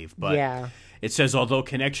 I believe. But yeah. It says, although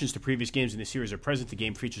connections to previous games in the series are present, the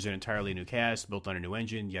game features an entirely new cast, built on a new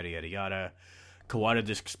engine, yada, yada, yada. Kawada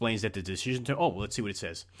explains that the decision to... let's see what it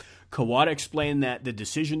says. Kawada explained that the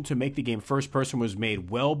decision to make the game first-person was made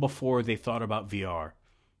well before they thought about VR.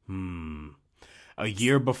 A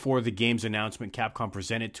year before the game's announcement, Capcom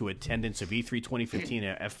presented to attendance of E3 2015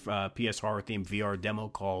 a FPS horror-themed VR demo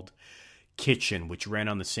called Kitchen, which ran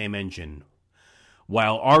on the same engine.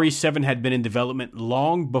 While RE7 had been in development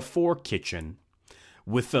long before Kitchen,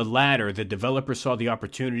 with the latter, the developer saw the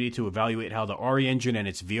opportunity to evaluate how the RE engine and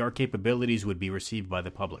its VR capabilities would be received by the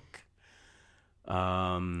public.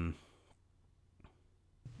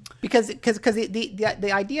 Because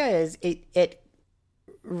the idea is it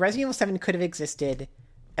Resident Evil 7 could have existed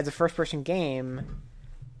as a first person game,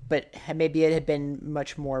 but maybe it had been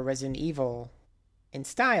much more Resident Evil in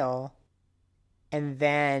style, and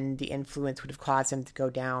then the influence would have caused them to go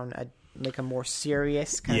down a more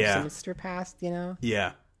serious kind of sinister path, you know?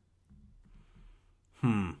 Yeah.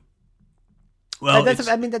 Well, that's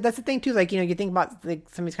the thing too. Like, you know, you think about like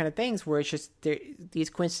some of these kind of things where it's just these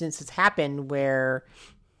coincidences happen where,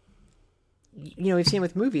 you know, we've seen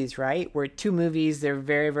with movies, right? Where two movies, they're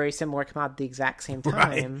very, very similar, come out at the exact same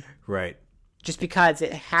time. Right. Just because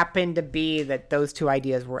it happened to be that those two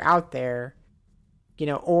ideas were out there, you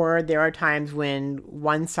know, or there are times when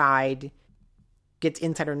one side gets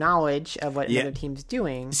insider knowledge of what another team's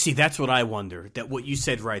doing. See, that's what I wonder. That what you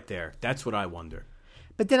said right there. That's what I wonder.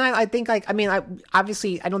 But then I think, like, I mean,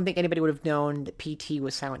 obviously, I don't think anybody would have known that PT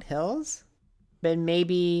was Silent Hills. But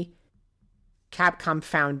maybe Capcom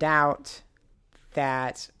found out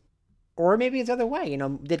that, or maybe it's the other way. You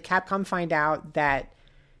know, did Capcom find out that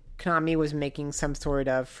Konami was making some sort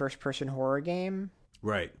of first-person horror game?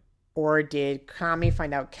 Right. Or did Konami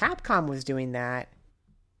find out Capcom was doing that,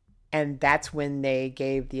 and that's when they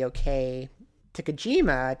gave the okay to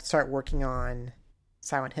Kojima to start working on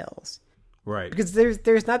Silent Hills? Right. Because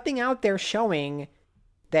there's nothing out there showing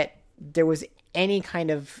that there was any kind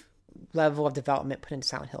of level of development put into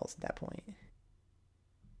Silent Hills at that point.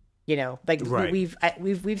 You know, like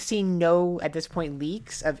we've seen no at this point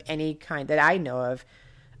leaks of any kind that I know of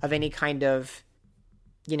any kind of,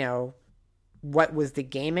 you know, what was the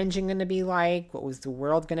game engine going to be like? What was the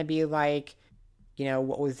world going to be like? You know,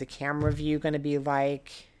 what was the camera view going to be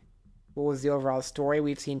like? What was the overall story?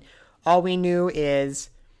 We've seen, all we knew is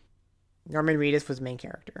Norman Reedus was the main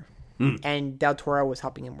character, and Del Toro was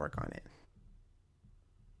helping him work on it.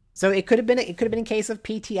 So it could have been a case of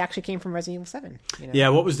PT actually came from Resident Evil 7. You know? Yeah,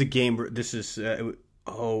 what was the game? This is it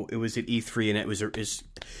was at E3, and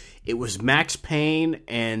it was Max Payne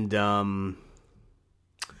and oh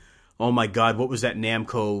my god, what was that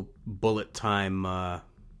Namco bullet time?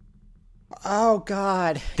 Oh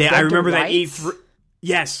god, I remember that E3.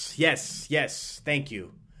 Yes. Thank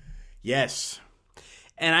you. Yes.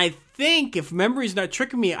 And I think, if memory's not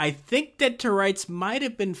tricking me, I think Dead to Rights might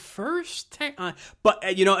have been first.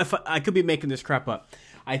 But, you know, if I could be making this crap up.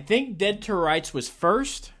 I think Dead to Rights was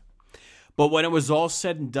first. But when it was all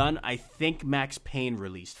said and done, I think Max Payne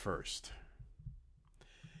released first.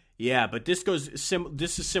 Yeah, but this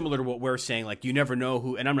is similar to what we're saying. Like, you never know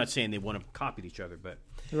who, and I'm not saying they want to copy each other, but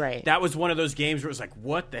right. That was one of those games where it was like,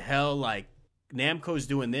 what the hell? Like, Namco's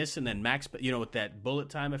doing this, and then Max, you know, with that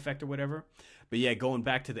bullet time effect or whatever. But yeah, going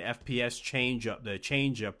back to the FPS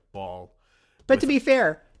change-up ball. But to be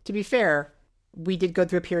fair, we did go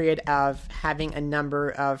through a period of having a number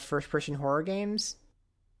of first-person horror games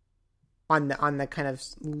on the kind of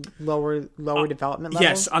lower development level.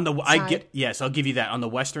 Yes, I'll give you that on the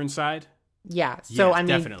Western side. Yeah, so yes, I mean,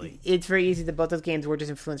 definitely, it's very easy that both those games were just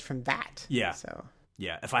influenced from that. Yeah, so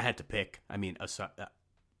yeah. If I had to pick, I mean,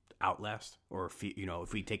 Outlast, or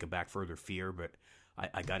if we take it back further, Fear. But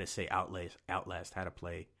I got to say, Outlast had to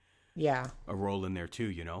play a role in there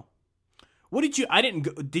too. What did you? I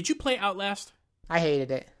didn't. Did you play Outlast? I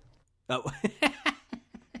hated it. Oh.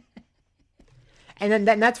 And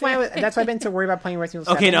then that's why I've been so worried about playing Resident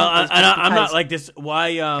Evil 7. Okay, no, I'm not like this.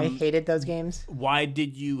 Why? I hated those games. Why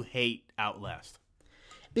did you hate Outlast?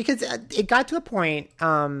 Because it got to a point.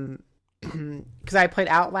 Because I played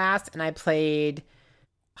Outlast and I played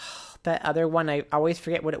that other one. I always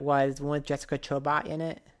forget what it was. The one with Jessica Chobot in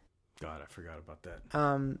it. God, I forgot about that.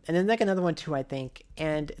 And then like another one too, I think.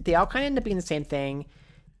 And they all kind of end up being the same thing.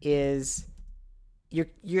 Is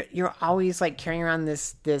you're always like carrying around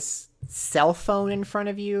this cell phone in front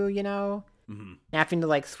of you, Mm-hmm. having to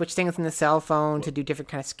like switch things in the cell phone to do different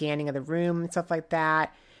kind of scanning of the room and stuff like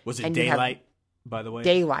that. Was it Daylight, by the way?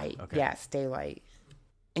 Daylight, okay. Yes, Daylight.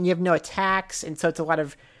 And you have no attacks, and so it's a lot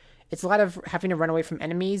of having to run away from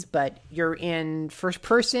enemies, but you're in first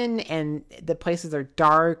person, and the places are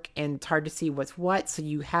dark, and it's hard to see what's what, so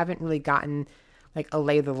you haven't really gotten like a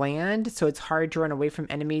lay of the land, so it's hard to run away from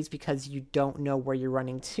enemies because you don't know where you're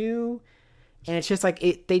running to. And it's just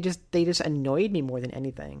like they just annoyed me more than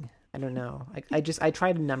anything. I don't know. I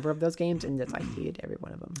tried a number of those games and I hated every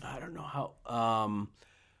one of them. I don't know how. I'm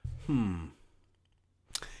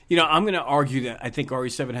going to argue that I think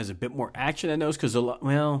RE7 has a bit more action than those because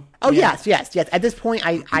Yes. At this point,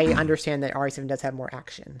 I understand that RE7 does have more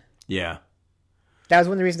action. Yeah. That was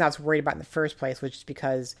one of the reasons I was worried about in the first place, which is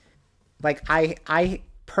because, like, I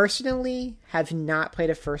personally have not played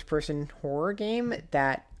a first-person horror game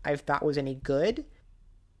that I thought was any good,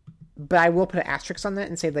 but I will put an asterisk on that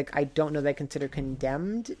and say, like, I don't know that I consider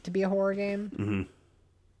Condemned to be a horror game. Mm-hmm.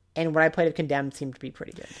 And what I played of Condemned seemed to be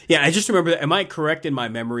pretty good. Yeah, I just remember that. Am I correct in my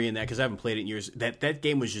memory in that? Because I haven't played it in years. That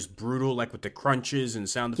game was just brutal, like with the crunches and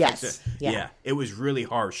sound effects. Yes. Yeah, it was really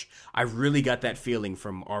harsh. I really got that feeling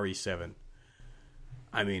from RE7.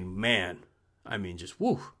 I mean, man. Just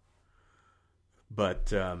woo.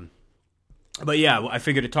 But yeah, I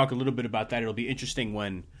figured to talk a little bit about that. It'll be interesting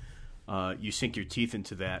when you sink your teeth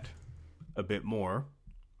into that a bit more.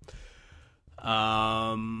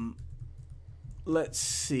 Let's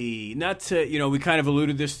see. Not to, we kind of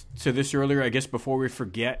alluded to this earlier, I guess, before we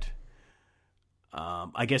forget.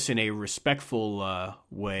 I guess in a respectful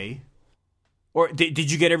way. Or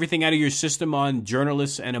did you get everything out of your system on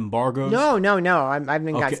journalists and embargoes? No. I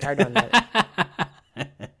haven't got started on that.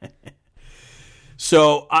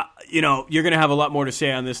 So, you're going to have a lot more to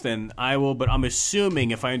say on this than I will, but I'm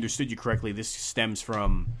assuming, if I understood you correctly, this stems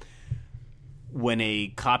from when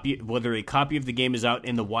whether a copy of the game is out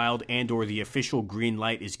in the wild and or the official green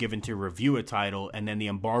light is given to review a title, and then the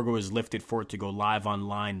embargo is lifted for it to go live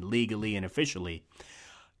online legally and officially.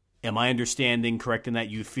 Am I understanding correct in that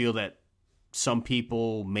you feel that some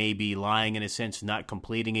people may be lying in a sense, not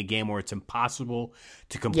completing a game, or it's impossible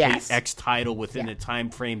to complete X title within the time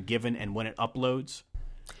frame given and when it uploads?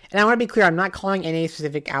 And I want to be clear, I'm not calling any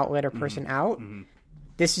specific outlet or person out. Mm-hmm.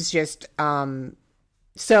 This is just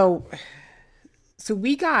so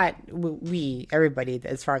everybody,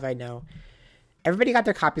 as far as I know, everybody got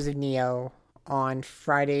their copies of Neo on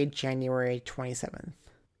Friday, January 27th.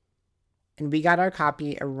 And we got our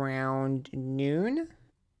copy around noon.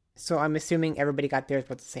 So I'm assuming everybody got theirs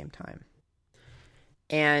at the same time.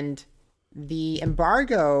 And the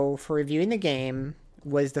embargo for reviewing the game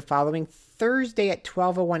was the following Thursday at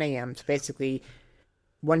 12:01 a.m. So basically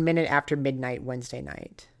 1 minute after midnight Wednesday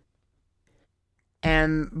night.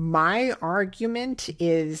 And my argument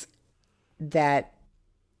is that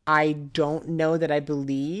I don't know that I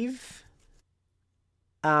believe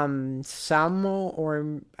some,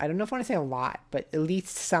 or I don't know if I want to say a lot, but at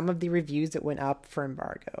least some of the reviews that went up for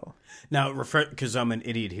embargo. Now, because I'm an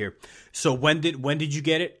idiot here. So when did you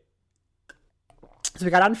get it? So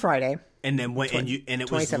we got it on Friday. And then when it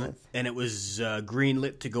 27th. was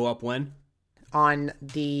greenlit to go up when? On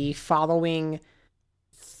the following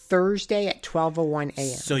Thursday at 12:01 a.m.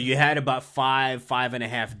 So you had about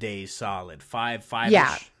 5.5 days solid. Five.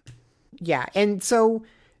 Yeah. And so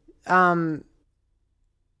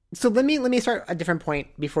so let me start a different point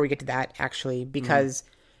before we get to that, actually, because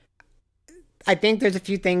I think there's a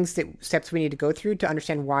few steps we need to go through to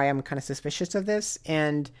understand why I'm kind of suspicious of this.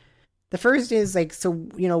 And the first is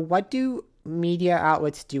what do media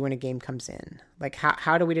outlets do when a game comes in? Like,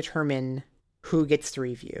 how do we determine who gets the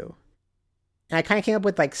review? And I kind of came up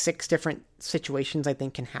with 6 different situations I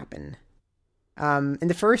think can happen. And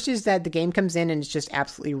the first is that the game comes in and it's just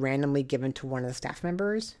absolutely randomly given to one of the staff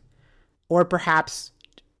members, or perhaps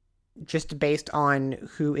just based on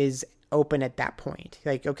who is open at that point.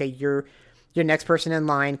 Like, okay, you're the next person in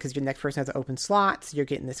line because your next person has an open slot, so you're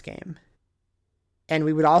getting this game. And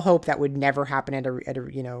we would all hope that would never happen at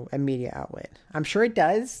a media outlet. I'm sure it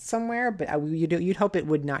does somewhere, but you'd hope it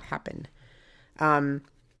would not happen. The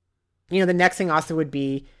next thing also would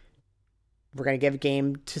be, we're going to give a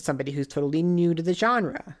game to somebody who's totally new to the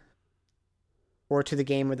genre or to the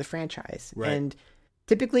game or the franchise. Right. And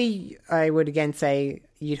typically, I would again say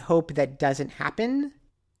you'd hope that doesn't happen.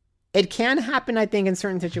 It can happen, I think, in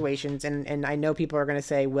certain situations. And I know people are going to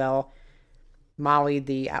say, well, Molly,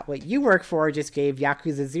 the outlet you work for, just gave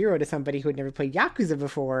Yakuza 0 to somebody who had never played Yakuza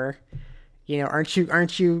before.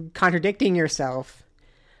 Aren't you contradicting yourself?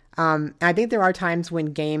 I think there are times when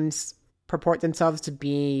games purport themselves to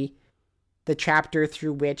be the chapter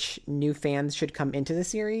through which new fans should come into the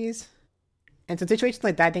series. And so situations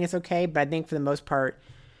like that, I think it's okay. But I think for the most part,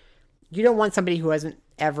 you don't want somebody who hasn't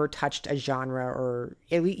ever touched a genre or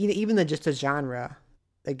even just a genre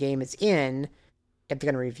the game is in if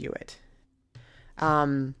they're going to review it.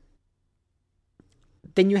 Then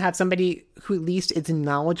you have somebody who at least is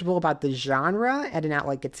knowledgeable about the genre at an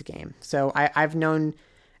outlet gets a game. So I've known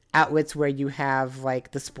outlets where you have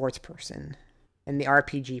like the sports person and the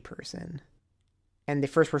RPG person and the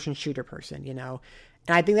first person shooter person, and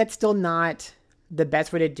I think that's still not the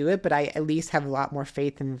best way to do it, but I at least have a lot more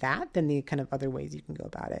faith in that than the kind of other ways you can go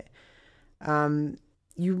about it.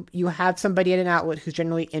 You have somebody at an outlet who's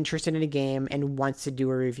generally interested in a game and wants to do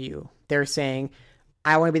a review. They're saying,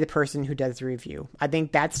 I want to be the person who does the review. I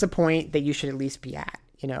think that's the point that you should at least be at,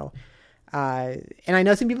 and I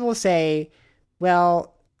know some people will say,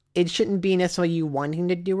 well, it shouldn't be necessarily you wanting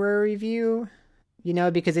to do a review,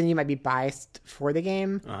 because then you might be biased for the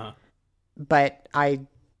game. Uh-huh. But I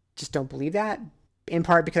just don't believe that, in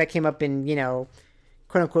part because I came up in,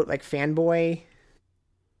 quote unquote, like fanboy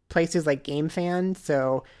places like Game Fan.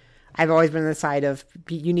 So I've always been on the side of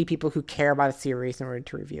you need people who care about a series in order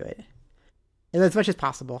to review it, as much as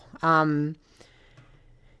possible. Then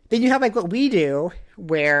you have like what we do,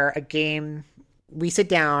 where we sit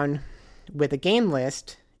down with a game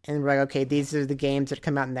list and we're like, okay, these are the games that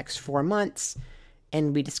come out in the next 4 months.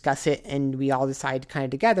 And we discuss it and we all decide kind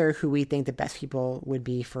of together who we think the best people would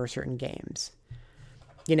be for certain games.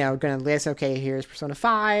 Going to list, okay, here's Persona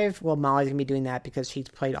 5. Well, Molly's going to be doing that because she's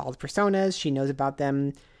played all the Personas. She knows about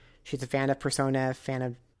them. She's a fan of Persona, fan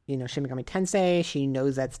of, Shin Megami Tensei. She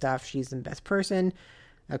knows that stuff. She's the best person.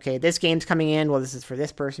 Okay, this game's coming in. Well, this is for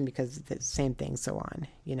this person because it's the same thing, so on,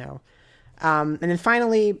 And then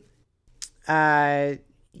finally,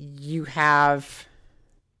 you have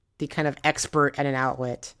the kind of expert at an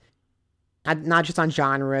outlet, not just on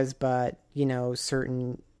genres, but,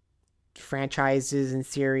 certain franchises and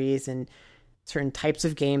series and certain types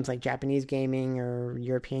of games like Japanese gaming or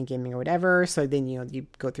European gaming or whatever. So then, you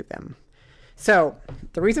go through them. So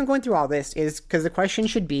the reason I'm going through all this is because the question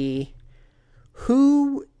should be,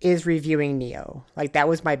 who is reviewing Neo? Like, that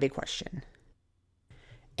was my big question.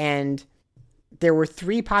 And there were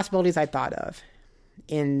 3 possibilities I thought of.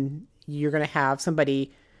 You're going to have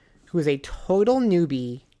somebody who is a total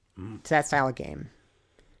newbie to that style of game.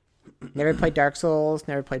 Never played Dark Souls,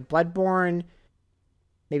 never played Bloodborne,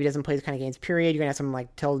 maybe doesn't play this kind of games, period. You're going to have someone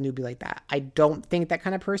like total newbie like that. I don't think that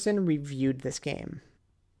kind of person reviewed this game.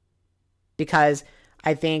 Because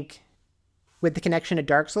I think with the connection to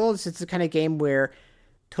Dark Souls, it's the kind of game where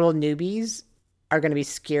total newbies are going to be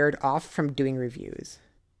scared off from doing reviews.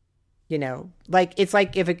 Like, it's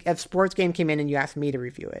like if a sports game came in and you asked me to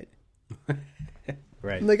review it.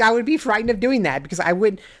 Right. Like, I would be frightened of doing that because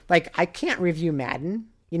I can't review Madden.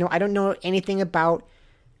 I don't know anything about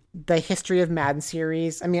the history of Madden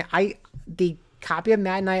series. I mean, the copy of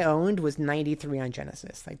Madden I owned was 93 on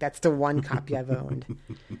Genesis. Like, that's the one copy I've owned.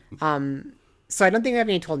 So I don't think we have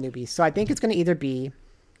any total newbies. So I think it's going to either be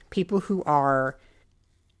people who are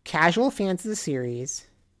casual fans of the series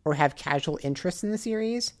or have casual interest in the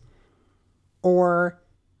series, or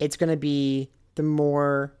it's going to be the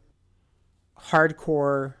more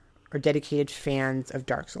hardcore or dedicated fans of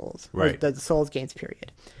Dark Souls, right? The Souls games,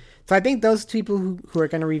 period. So I think those people who are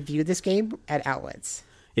going to review this game at outlets.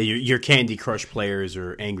 Yeah, your Candy Crush players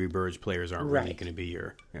or Angry Birds players aren't really Right. going to be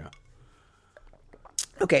your. Yeah.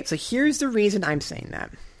 Okay, so here's the reason I'm saying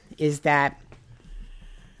that, is that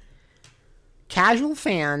casual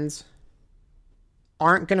fans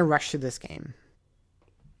aren't going to rush through this game,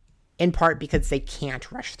 in part because they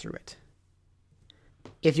can't rush through it.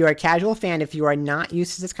 If you're a casual fan, if you are not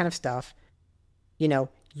used to this kind of stuff,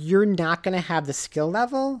 you're not going to have the skill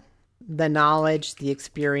level, the knowledge, the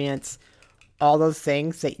experience, all those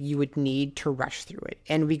things that you would need to rush through it.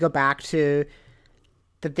 And we go back to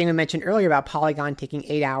the thing we mentioned earlier about Polygon taking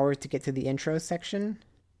 8 hours to get to the intro section.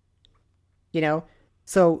 You know?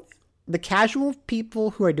 So the casual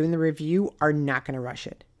people who are doing the review are not going to rush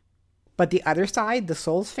it. But the other side, the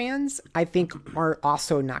Souls fans, I think are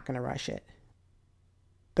also not going to rush it.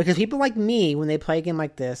 Because people like me, when they play a game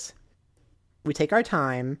like this, we take our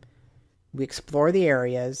time, we explore the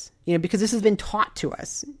areas, because this has been taught to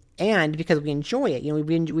us, and because we enjoy it.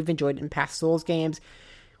 We've enjoyed it in past Souls games,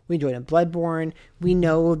 we enjoyed it in Bloodborne. We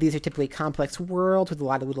know these are typically complex worlds with a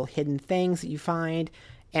lot of little hidden things that you find,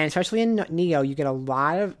 and especially in Neo, you get a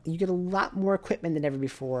lot more equipment than ever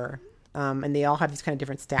before, and they all have these kind of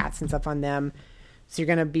different stats and stuff on them. So you're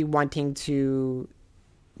going to be wanting to,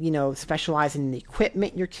 specialize in the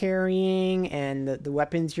equipment you're carrying and the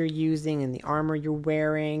weapons you're using and the armor you're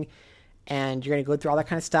wearing. And you're going to go through all that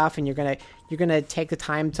kind of stuff, and you're going to take the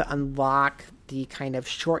time to unlock the kind of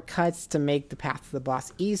shortcuts to make the path to the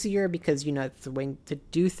boss easier, because it's the way to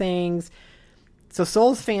do things. So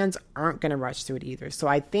Souls fans aren't going to rush through it either. So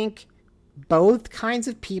I think both kinds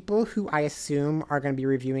of people who I assume are going to be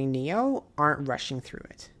reviewing Neo aren't rushing through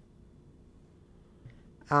it.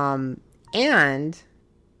 And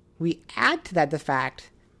we add to that the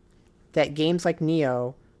fact that games like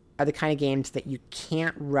Neo are the kind of games that you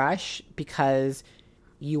can't rush because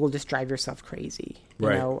you will just drive yourself crazy.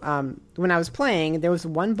 Right. When I was playing, there was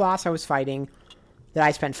one boss I was fighting that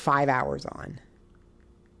I spent 5 hours on.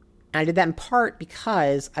 And I did that in part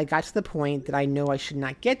because I got to the point that I know I should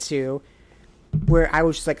not get to, where I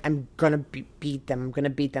was just like, I'm going to beat them. I'm going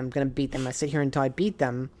to beat them. I'm going to beat them. I sit here until I beat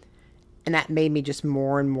them. And that made me just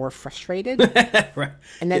more and more frustrated. Right.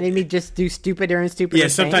 And that made me just do stupider and stupider things. Yeah,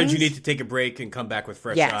 sometimes you need to take a break and come back with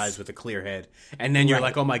fresh eyes, with a clear head. And then you're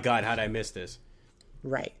like, oh my God, how did I miss this?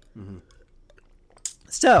 Right. Mm-hmm.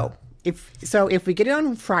 So if we get it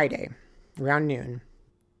on Friday around noon,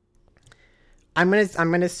 I'm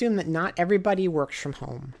gonna assume that not everybody works from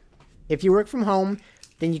home. If you work from home,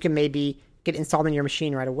 then you can maybe get it installed on your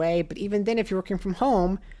machine right away. But even then, if you're working from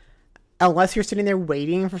home, unless you're sitting there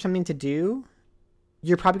waiting for something to do,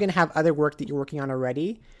 you're probably going to have other work that you're working on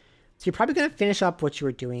already. So you're probably going to finish up what you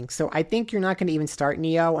were doing. So I think you're not going to even start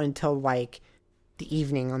Neo until like the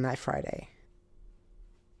evening on that Friday.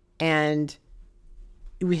 And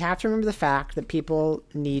we have to remember the fact that people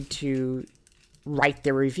need to write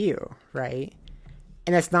their review, right?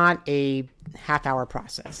 And that's not a half-hour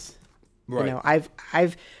process. Right.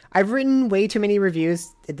 I've written way too many reviews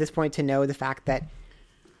at this point to know the fact that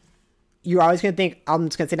you're always going to think, I'm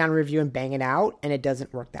just going to sit down and review and bang it out, and it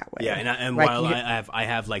doesn't work that way. Yeah, and right? while I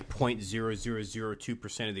have like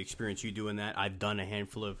 0.0002% of the experience you do in that, I've done a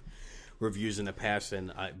handful of reviews in the past,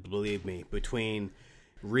 and believe me, between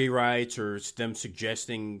rewrites or them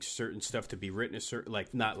suggesting certain stuff to be written a certain,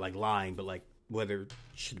 like not like lying, but like whether it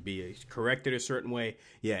should be corrected a certain way.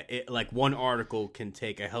 Yeah, like one article can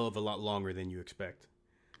take a hell of a lot longer than you expect.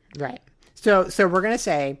 Right. So we're going to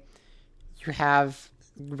say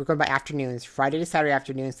we're going by afternoons, Friday to Saturday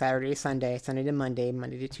afternoon, Saturday to Sunday, Sunday to Monday,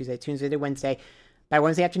 Monday to Tuesday, Tuesday to Wednesday. By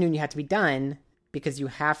Wednesday afternoon, you have to be done because you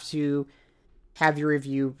have to have your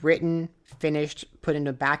review written, finished, put in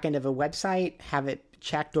the back end of a website, have it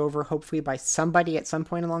checked over, hopefully by somebody at some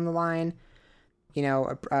point along the line,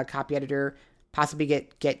 a copy editor, possibly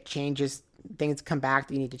get changes, things come back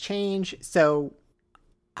that you need to change. So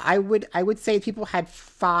I would say people had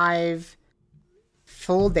 5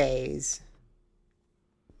 full days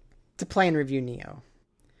to play and review Neo.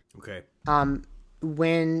 Okay.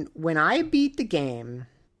 When I beat the game,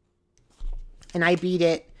 and I beat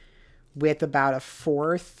it with about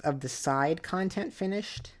 1/4 of the side content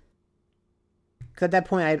finished, because at that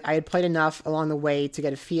point I had played enough along the way to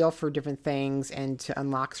get a feel for different things and to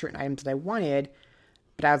unlock certain items that I wanted,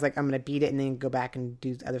 but I was like, I'm going to beat it and then go back and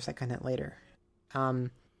do other side content later.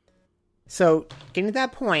 So getting to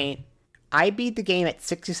that point, I beat the game at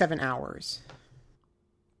 67 hours.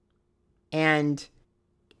 And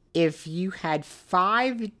if you had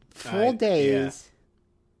 5 full days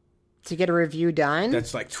to get a review done,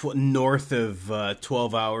 that's like north of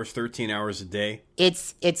 12 hours, 13 hours a day.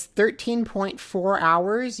 It's 13.4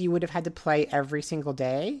 hours you would have had to play every single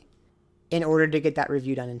day in order to get that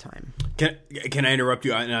review done in time. Can I interrupt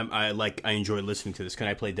you? I enjoy listening to this. Can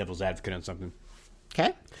I play devil's advocate on something?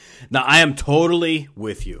 Okay. Now, I am totally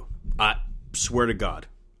with you. I swear to God.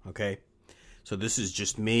 Okay? So this is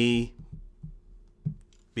just me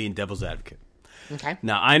being devil's advocate. Okay.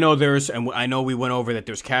 Now, I know we went over that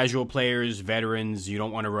there's casual players, veterans, you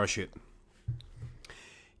don't want to rush it.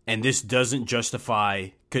 And this doesn't justify,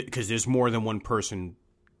 because there's more than one person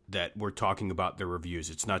that we're talking about their reviews.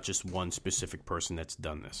 It's not just one specific person that's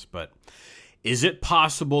done this. But is it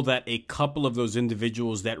possible that a couple of those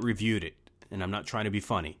individuals that reviewed it, and I'm not trying to be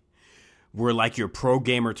funny, were like your pro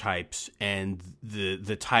gamer types and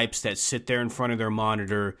the types that sit there in front of their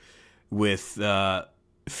monitor with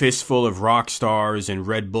fistful of rock stars and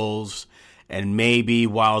Red Bulls, and maybe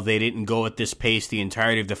while they didn't go at this pace the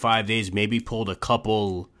entirety of the 5 days, maybe pulled a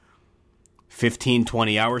couple 15,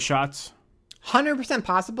 20-hour shots? 100%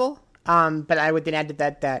 possible. But I would then add to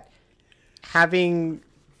that having...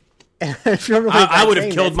 I would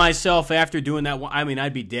have killed myself after doing that. I mean,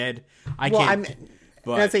 I'd be dead. I'd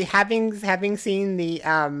say having seen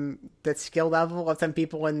the skill level of some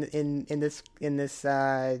people in this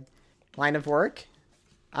line of work,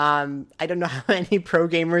 I don't know how many pro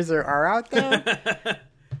gamers there are out there,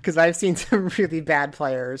 because I've seen some really bad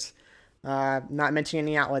players. Not mentioning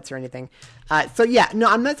any outlets or anything. So yeah, no,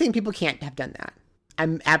 I'm not saying people can't have done that.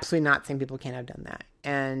 I'm absolutely not saying people can't have done that.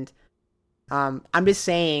 And I'm just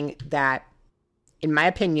saying that, in my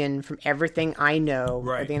opinion, from everything I know,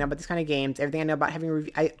 everything I know about this kind of games, everything I know about having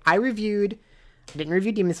I didn't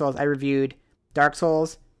review Demon's Souls. I reviewed Dark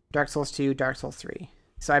Souls, Dark Souls 2, Dark Souls 3.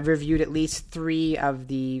 So I've reviewed at least 3 of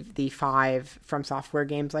the 5 From Software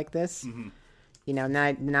games like this. Mm-hmm. You know,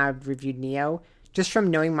 now I've reviewed Neo. Just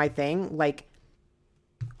from knowing my thing, like,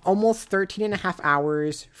 almost 13 and a half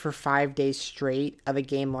hours for 5 days straight of a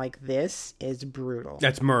game like this is brutal.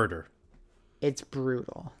 That's murder. It's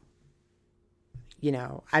brutal. You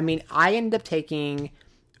know, I mean, I ended up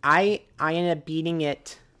beating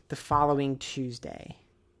it the following Tuesday.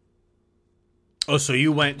 Oh,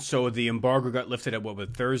 so the embargo got lifted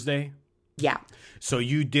at Thursday? Yeah. So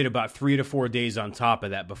you did about 3 to 4 days on top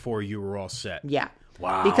of that before you were all set. Yeah.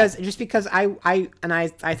 Wow. Because I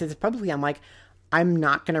said this publicly, I'm like, I'm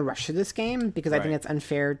not going to rush through this game because I think it's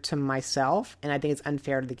unfair to myself, and I think it's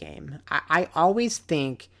unfair to the game. I always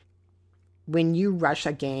think when you rush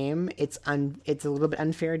a game, it's a little bit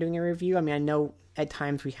unfair doing a review. I mean, I know at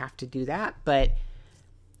times we have to do that, but,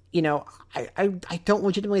 you know, I don't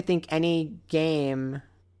legitimately think any game,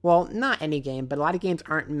 well, not any game, but a lot of games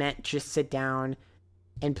aren't meant to just sit down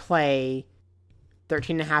and play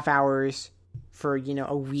 13 and a half hours for, you know,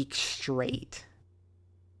 a week straight.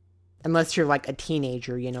 Unless you're like a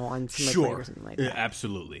teenager, you know, on some or something like that. Yeah,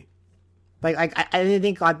 absolutely. Like I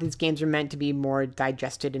think a lot of these games are meant to be more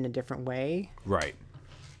digested in a different way. Right.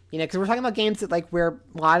 You know, because we're talking about games that, like, where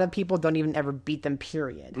a lot of people don't even ever beat them,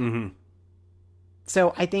 period. Mm-hmm.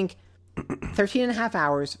 So I think 13 and a half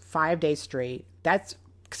hours, 5 days straight, that's...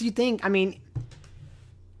 Because you think, I mean,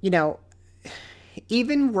 you know,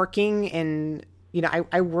 even working in... You know,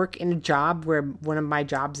 I work in a job where one of my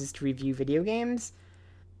jobs is to review video games.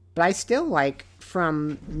 But I still, like,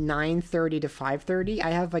 from 9:30 to 5:30, I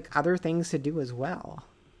have, like, other things to do as well.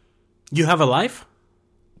 You have a life?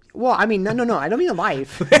 Well, I mean, no. I don't mean a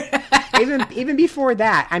life. even before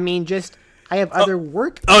that, I mean, just I have other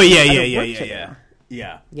work. Oh yeah.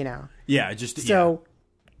 You know. Yeah, just so. Yeah.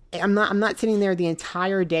 I'm not sitting there the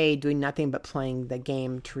entire day doing nothing but playing the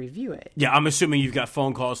game to review it. Yeah, I'm assuming you've got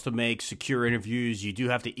phone calls to make, secure interviews. You do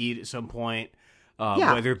have to eat at some point.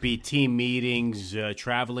 Whether it be team meetings,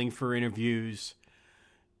 traveling for interviews.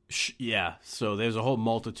 Yeah, so there's a whole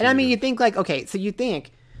multitude. And I mean, you think, like, okay, so you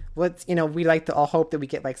think, we like to all hope that we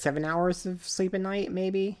get like 7 hours of sleep a night,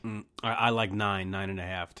 maybe? I like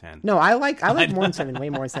 9.5, 10. No, I like more than 7, way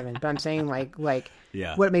more than 7. But I'm saying, like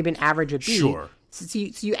what maybe an average would be. Sure. So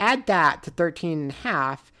you add that to 13 and a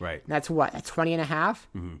half. Right. That's what? That's 20 and a half?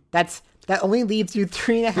 Mm-hmm. That only leaves you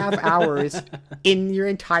 3.5 hours in your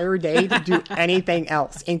entire day to do anything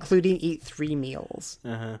else, including eat 3 meals.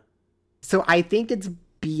 Uh-huh. So I think it's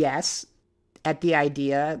BS at the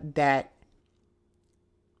idea that,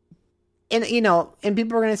 and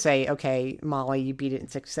people are going to say, okay, Molly, you beat it in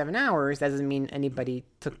 6-7 hours. That doesn't mean anybody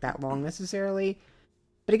took that long necessarily.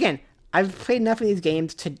 But again, I've played enough of these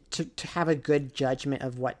games to have a good judgment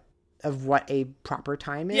of what a proper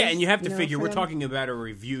time is. Yeah, and you have to figure, we're talking about a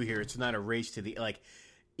review here. It's not a race to the, like,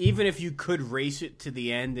 even if you could race it to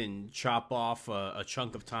the end and chop off a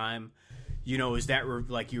chunk of time, is that,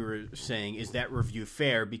 like you were saying, is that review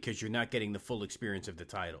fair because you're not getting the full experience of the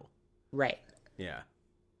title? Right. Yeah.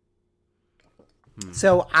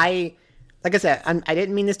 So like I said, I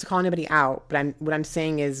didn't mean this to call anybody out, but what I'm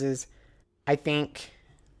saying is I think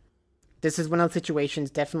this is one of those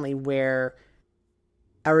situations definitely where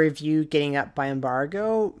a review getting up by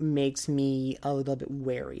embargo makes me a little bit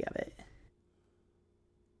wary of it.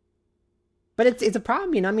 But it's a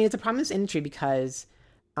problem, I mean, it's a problem in this industry because,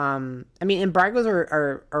 embargoes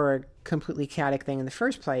are a completely chaotic thing in the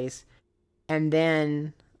first place. And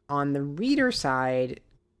then on the reader side,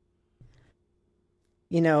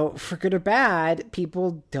 for good or bad,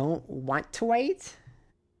 people don't want to wait.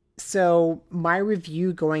 So my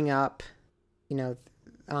review going up,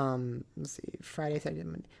 let's see, Friday, Saturday,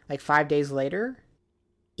 Monday, like 5 days later,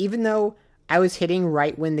 even though I was hitting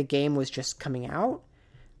right when the game was just coming out,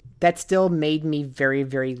 that still made me very,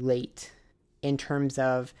 very late in terms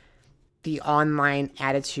of the online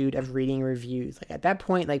attitude of reading reviews. Like at that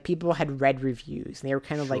point, like people had read reviews and they were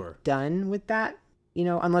kind of like done with that,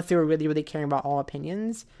 unless they were really, really caring about all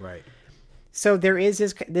opinions. Right. So there is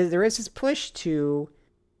this push to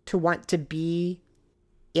want to be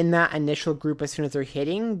in that initial group as soon as they're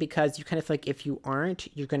hitting, because you kind of feel like if you aren't,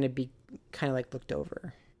 you're going to be kind of like looked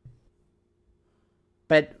over.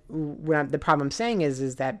 But the problem I'm saying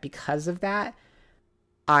is that because of that,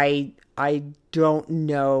 I don't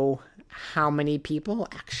know how many people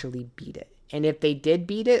actually beat it. And if they did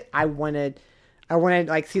beat it, I want to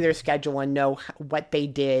like see their schedule and know what they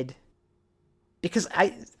did. Because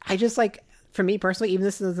I just like, for me personally, even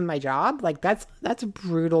this isn't my job, like that's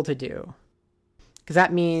brutal to do. Because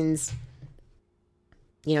that means,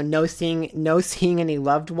 no seeing any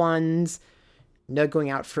loved ones, no going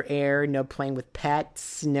out for air, no playing with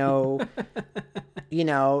pets, no,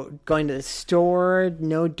 going to the store,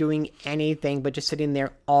 no doing anything but just sitting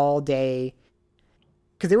there all day.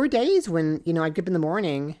 Because there were days when, I'd get up in the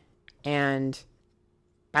morning and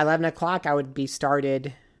by 11 o'clock I would be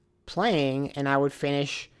started playing and I would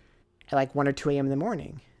finish at like 1 or 2 a.m. in the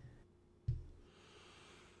morning.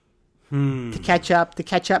 To catch up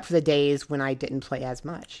for the days when I didn't play as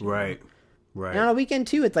much. Right. And on a weekend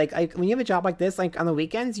too, it's like when you have a job like this, like on the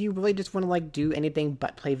weekends, you really just want to like do anything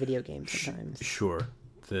but play video games sometimes. Sure.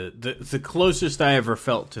 The closest I ever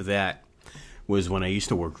felt to that was when I used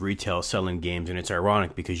to work retail selling games, and it's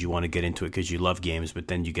ironic because you want to get into it because you love games, but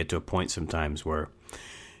then you get to a point sometimes where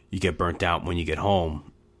you get burnt out when you get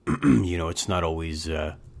home. It's not always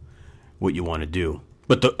what you want to do.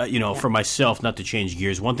 But for myself, not to change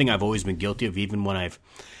gears, one thing I've always been guilty of, even when I've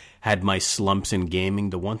had my slumps in gaming,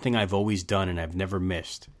 the one thing I've always done and I've never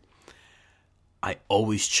missed, I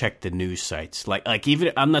always check the news sites. Like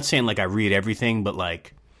even, I'm not saying like I read everything, but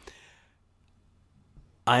like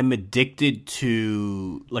I'm addicted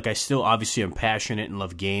to, like I still obviously am passionate and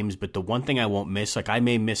love games, but the one thing I won't miss, like I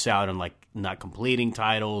may miss out on like not completing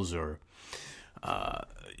titles or,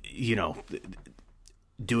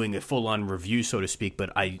 doing a full-on review, so to speak,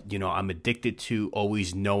 but I'm addicted to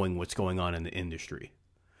always knowing what's going on in the industry.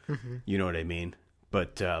 Mm-hmm. You know what I mean?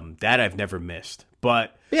 But that I've never missed.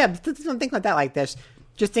 But yeah, but don't think about that like this.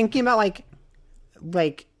 Just thinking about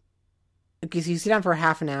like, because you sit down for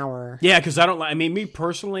half an hour. Yeah, because I don't like. I mean, me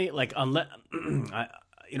personally, like unless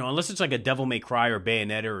unless it's like a Devil May Cry or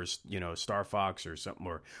Bayonetta or Star Fox or something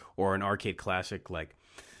or an arcade classic, like.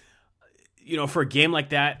 For a game like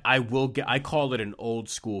that, I call it an old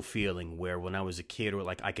school feeling where when I was a kid, or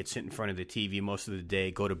like I could sit in front of the TV most of the day,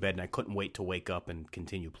 go to bed, and I couldn't wait to wake up and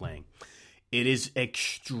continue playing. It is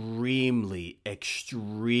extremely,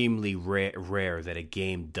 extremely rare that a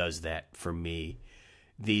game does that for me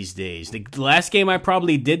these days. The last game I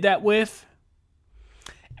probably did that with,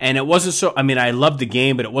 and it wasn't so, I mean, I loved the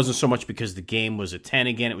game, but it wasn't so much because the game was a 10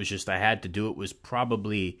 again. It was just I had to do it, was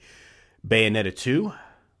probably Bayonetta 2.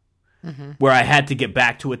 Mm-hmm. Where I had to get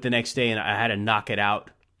back to it the next day and I had to knock it out.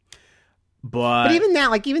 But even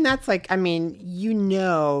that's like, I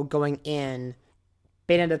mean, going in,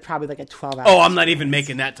 Bayonetta probably like a 12-hour. Oh, I'm not even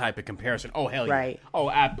making that type of comparison. Oh, hell yeah. Right.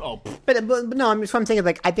 But no, I mean, what I'm saying is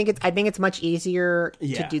like, I think it's much easier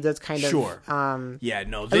to do those kind of. Sure.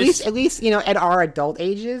 At least at our adult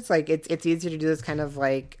ages, like it's easier to do this kind of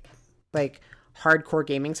like hardcore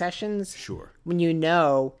gaming sessions. Sure. When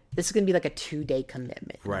this is going to be like a 2-day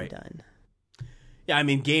commitment. Right. Done. Yeah, I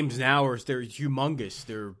mean, games now they're humongous.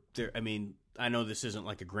 They're. I mean, I know this isn't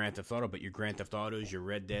like a Grand Theft Auto, but your Grand Theft Autos, your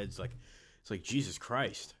Red Dead's, like it's like Jesus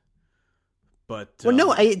Christ. But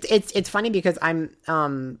no, it's funny because I'm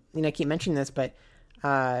I keep mentioning this, but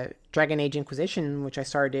Dragon Age Inquisition, which I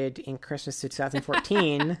started in Christmas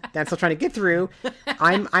 2014, that I'm still trying to get through.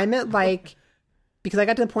 I'm at like. Because I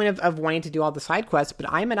got to the point of wanting to do all the side quests, but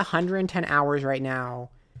I'm at 110 hours right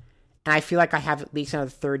now, and I feel like I have at least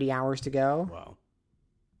another 30 hours to go. Wow.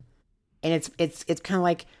 And it's kind of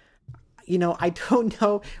like, I don't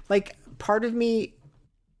know. Like, part of me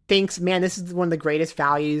thinks, man, this is one of the greatest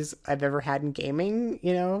values I've ever had in gaming.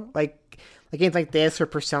 Like games like this or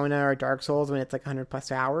Persona or Dark Souls when it's like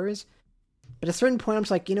 100+ hours. But at a certain point, I'm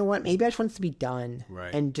just like, you know what? Maybe I just want this to be done,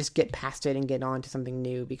 right, and just get past it and get on to something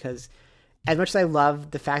new because. As much as I love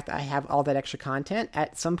the fact that I have all that extra content,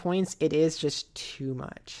 at some points it is just too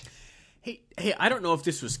much. Hey, I don't know if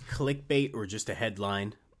this was clickbait or just a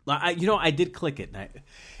headline. I did click it.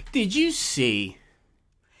 Did you see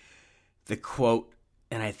the quote?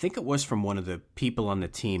 And I think it was from one of the people on the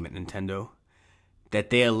team at Nintendo. that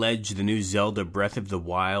they allege the new Zelda Breath of the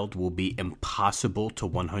Wild will be impossible to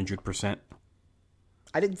 100%?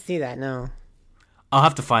 I didn't see that, no. I'll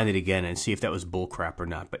have to find it again and see if that was bullcrap or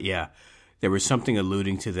not. But yeah, there was something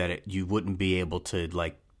alluding to that you wouldn't be able to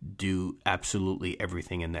like do absolutely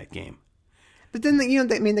everything in that game. But then,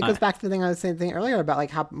 that goes back to the thing I was saying earlier about like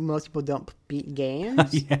how most people don't beat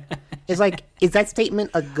games. Yeah. It's like, is that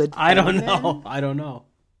statement a good thing? I don't know. I don't know.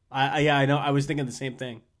 I know. I was thinking the same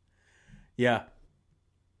thing. Yeah.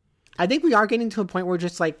 I think we are getting to a point where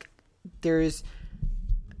just like there's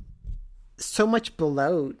so much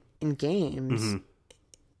bloat in games. Mm-hmm.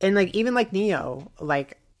 And like even like Neo,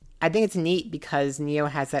 like I think it's neat because Neo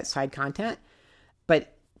has that side content.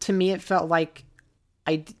 But to me, it felt like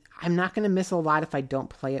I'm not going to miss a lot if I don't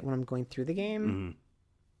play it when I'm going through the game. Mm-hmm.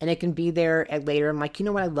 And it can be there at later. I'm like, you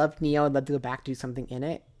know what? I love Neo. I'd love to go back do something in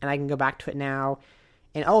it. And I can go back to it now.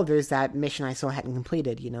 And there's that mission I still hadn't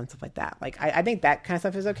completed, and stuff like that. Like I think that kind of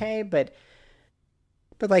stuff is okay. But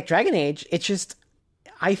like Dragon Age, it's just,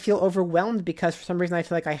 I feel overwhelmed because for some reason I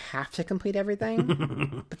feel like I have to complete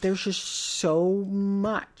everything. But there's just so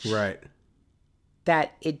much. Right.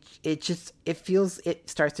 That it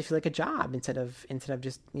starts to feel like a job instead of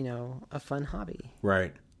just, a fun hobby.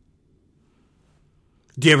 Right.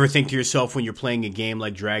 Do you ever think to yourself when you're playing a game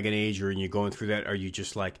like Dragon Age or when you're going through that, are you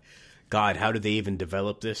just like, God, how did they even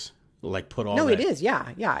develop this? Like put all No, that... it is. Yeah.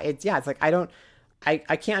 It's like,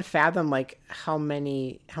 I can't fathom like how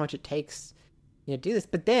much it takes, to do this.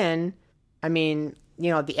 But then, I mean,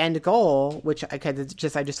 the end goal, which I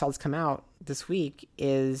just saw this come out this week,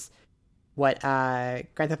 is what Grand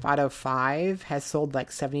Theft Auto 5 has sold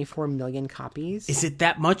like 74 million copies. Is it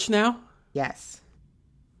that much now? Yes.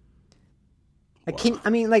 Wow.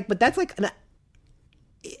 But that's like an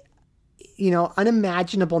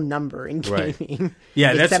unimaginable number in gaming. Right.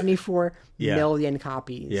 Yeah, that's 74 million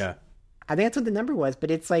copies. Yeah. I think that's what the number was,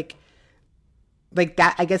 but it's like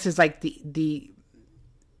that, I guess, is like the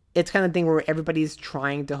it's kind of thing where everybody's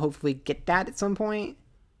trying to hopefully get that at some point.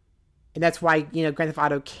 And that's why, Grand Theft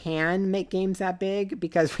Auto can make games that big,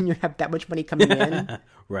 because when you have that much money coming in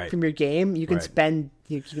right. from your game, you can spend,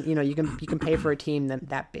 you can pay for a team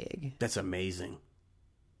that big. That's amazing.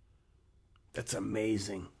 That's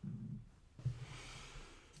amazing.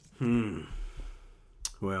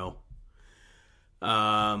 Well,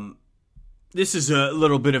 this is a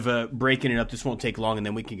little bit of a breaking it up. This won't take long, and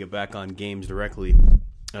then we can get back on games directly.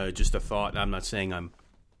 Just a thought. I'm not saying I'm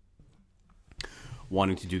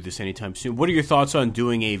wanting to do this anytime soon. What are your thoughts on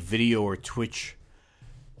doing a video or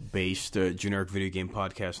Twitch-based generic video game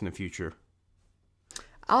podcast in the future?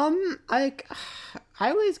 I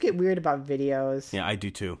always get weird about videos. Yeah, I do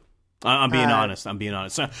too. I'm being honest.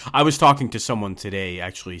 I was talking to someone today,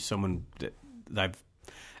 actually, someone that I've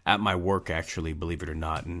at my work, actually, believe it or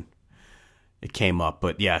not, and it came up.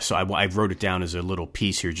 But yeah, so I wrote it down as a little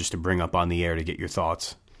piece here just to bring up on the air to get your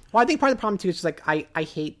thoughts. Well, I think part of the problem too is just like I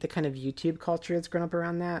hate the kind of YouTube culture that's grown up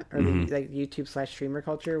around that, or the like YouTube/streamer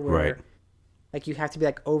culture, where like you have to be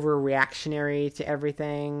like overreactionary to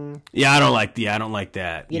everything. Yeah, I don't like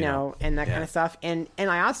that. You know, and that kind of stuff. And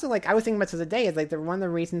I also like, I was thinking about this the other day, is like one of the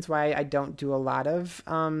reasons why I don't do a lot of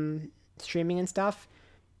streaming and stuff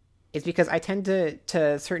is because I tend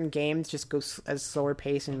to certain games just go as slower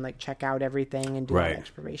pace and like check out everything and do all the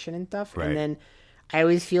exploration and stuff. And then I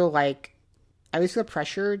always feel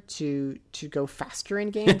pressure to go faster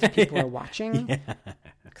in games if people are watching.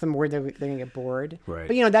 Because I'm worried they're going to get bored. Right.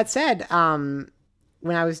 But, that said,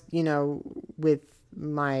 when I was, with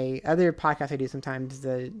my other podcast I do sometimes,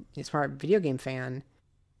 the Smart Video Game Fan,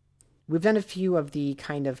 we've done a few of the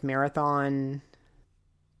kind of marathon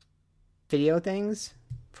video things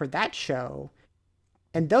for that show.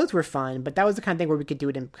 And those were fun, but that was the kind of thing where we could do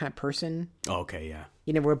it in kind of person. Oh, okay, yeah.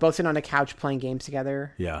 We're both sitting on a couch playing games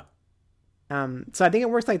together. Yeah. So I think it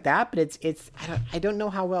works like that, but I don't know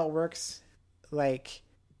how well it works, like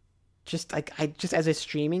just as a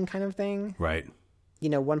streaming kind of thing. Right.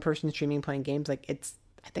 One person streaming playing games, like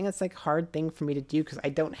I think it's like hard thing for me to do because I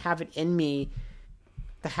don't have it in me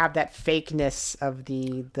to have that fakeness of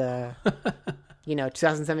the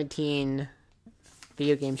 2017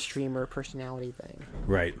 video game streamer personality thing.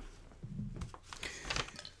 Right.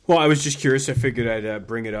 Well, I was just curious. I figured I'd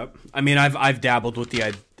bring it up. I mean, I've dabbled with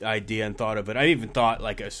the idea and thought of it. I even thought,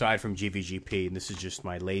 like, aside from GVGP, and this is just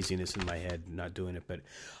my laziness in my head not doing it, but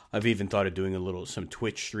I've even thought of doing some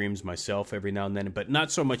Twitch streams myself every now and then, but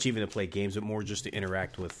not so much even to play games, but more just to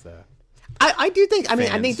interact with I do think, fans.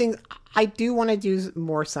 I think things, I do want to do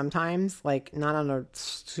more sometimes, like, not on a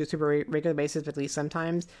super regular basis, but at least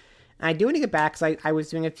sometimes. And I do want to get back, because I was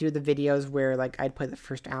doing a few of the videos where, like, I'd play the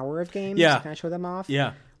first hour of games to kind of show them off.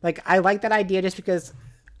 Yeah. Like, I like that idea just because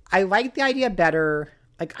I like the idea better.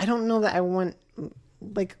 Like, I don't know that I want,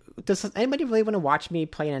 like, does anybody really want to watch me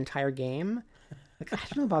play an entire game? Like, I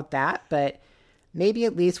don't know about that, but maybe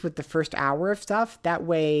at least with the first hour of stuff. That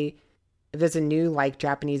way, if there's a new, like,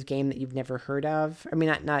 Japanese game that you've never heard of, I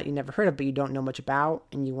mean, not you never heard of, but you don't know much about,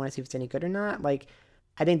 and you want to see if it's any good or not, like,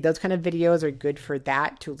 I think those kind of videos are good for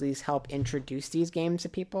that, to at least help introduce these games to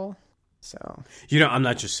people. So, I'm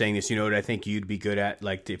not just saying this. You know what I think you'd be good at,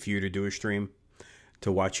 like, if you were to do a stream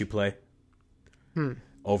to watch you play?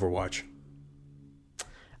 Overwatch.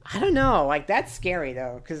 I don't know. Like, that's scary,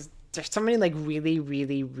 though, because there's so many, like, really,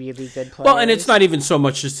 really, really good players. Well, and it's not even so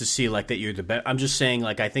much just to see, like, that you're the best. I'm just saying,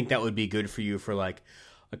 like, I think that would be good for you for, like,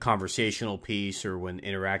 a conversational piece or when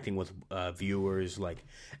interacting with viewers, like,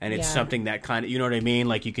 and it's something that kind of, you know what I mean?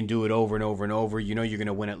 Like, you can do it over and over and over. You know you're going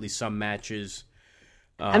to win at least some matches.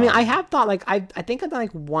 I mean, I have thought, like, I think I've done,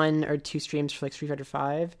 like, 1 or 2 streams for, like, Street Fighter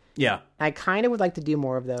 5. Yeah. I kind of would like to do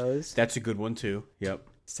more of those. That's a good one, too. Yep.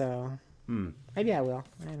 So, maybe I will.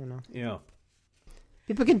 I don't know. Yeah.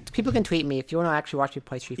 People can tweet me if you want to actually watch me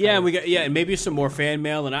play Street Fighter. Yeah, and maybe some more fan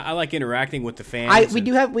mail, and I like interacting with the fans. We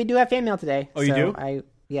do have fan mail today. Oh, you do?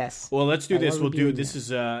 Yes. Well, let's do this. This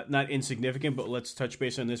is not insignificant, but let's touch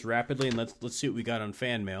base on this rapidly, and let's see what we got on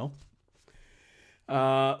fan mail.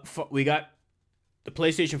 We got the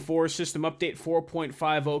PlayStation 4 system update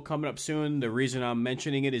 4.50 coming up soon. The reason I'm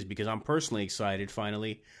mentioning it is because I'm personally excited.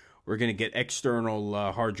 Finally, we're going to get external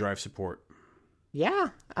hard drive support. Yeah.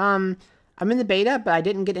 I'm in the beta, but I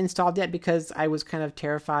didn't get installed yet because I was kind of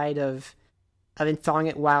terrified of installing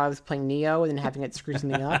it while I was playing Neo and then having it screw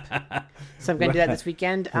something up. So I'm going to do that this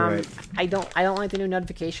weekend. Right. I don't like the new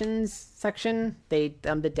notifications section. They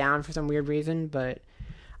dumbed it down for some weird reason, but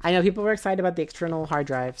I know people were excited about the external hard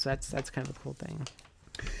drive, so that's kind of a cool thing.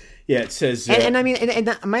 Yeah, it says... and I mean,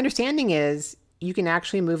 and my understanding is you can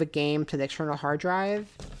actually move a game to the external hard drive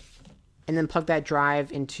and then plug that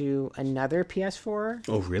drive into another PS4.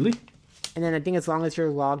 Oh, really? And then I think as long as you're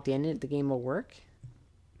logged in, the game will work.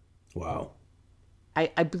 Wow.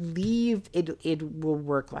 I believe it will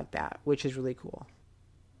work like that, which is really cool.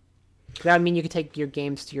 That would mean you can take your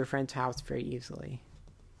games to your friend's house very easily.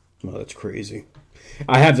 Well, that's crazy.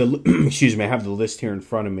 I have the excuse me. I have the list here in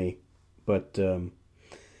front of me, but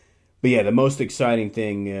yeah, the most exciting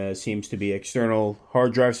thing seems to be external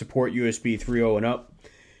hard drive support, USB 3.0 and up.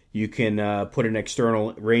 You can put an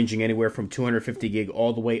external ranging anywhere from 250 gig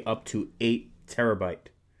all the way up to 8 terabyte.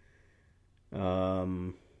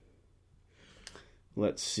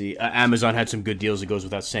 Let's see. Amazon had some good deals. It goes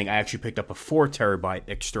without saying. I actually picked up a 4 terabyte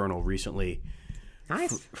external recently.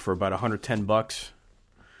 Nice. For about $110.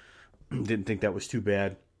 Didn't think that was too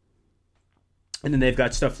bad. And then they've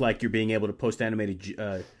got stuff like you're being able to post animated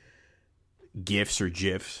GIFs or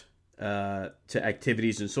GIFs to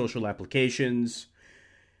activities and social applications.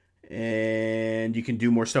 And you can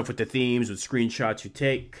do more stuff with the themes, with screenshots you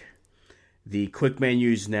take. The quick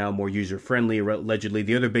menu is now more user-friendly, allegedly.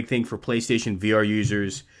 The other big thing for PlayStation VR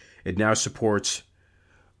users, it now supports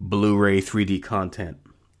Blu-ray 3D content.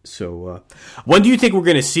 So, when do you think we're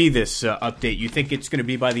going to see this update? You think it's going to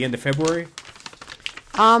be by the end of February?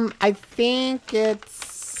 I think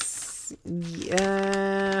it's...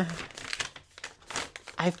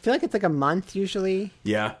 I feel like it's like a month usually.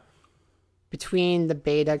 Yeah. Between the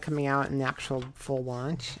beta coming out and the actual full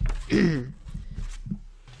launch.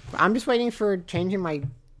 I'm just waiting for changing my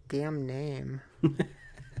damn name.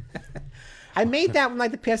 I made that when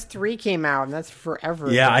like the PS3 came out, and that's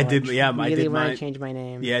forever. Yeah, ago. I did. Yeah, really I did. Want to change my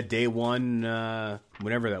name. Yeah, day one,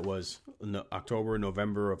 whenever that was, October,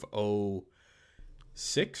 November of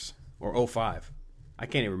 06 or 05. I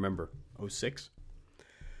can't even remember. 06.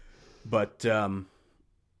 But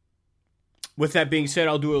with that being said,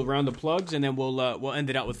 I'll do a round of plugs, and then we'll end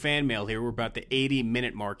it out with fan mail here. We're about the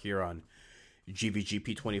 80-minute mark here on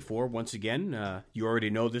GVGP24. Once again, you already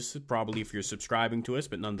know this probably if you're subscribing to us,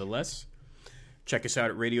 but nonetheless, check us out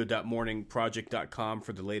at radio.morningproject.com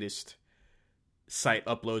for the latest site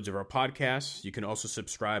uploads of our podcasts. You can also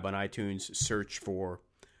subscribe on iTunes. Search for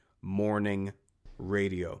Morning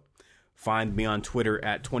Radio. Find me on Twitter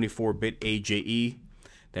at 24BitAJE.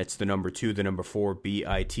 That's the number 2, the number 4,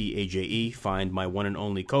 BITAJE. Find my one and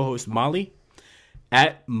only co-host, Molly,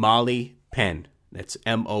 at Molly Penn. That's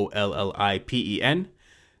MOLLIPEN.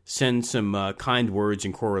 Send some kind words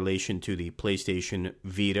in correlation to the PlayStation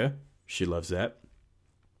Vita. She loves that.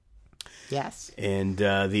 Yes. And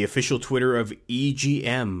the official Twitter of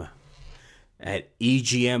EGM at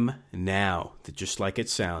EGM Now. Just like it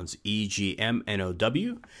sounds,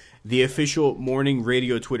 EGMNOW. The official Morning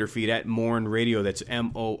Radio Twitter feed at Morn Radio. That's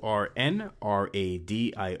MORNRADIO.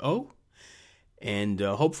 And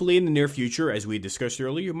hopefully in the near future, as we discussed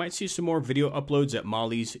earlier, you might see some more video uploads at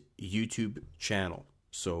Molly's YouTube channel.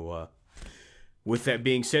 So with that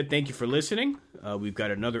being said, thank you for listening. We've got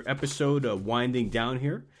another episode winding down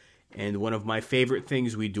here. And one of my favorite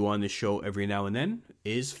things we do on the show every now and then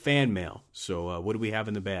is fan mail. So what do we have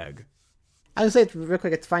in the bag? I would say real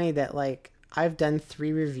quick, it's funny that like I've done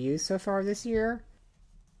 3 reviews so far this year,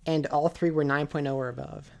 and all 3 were 9.0 or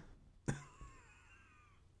above.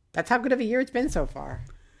 That's how good of a year it's been so far.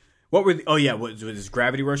 What were what was this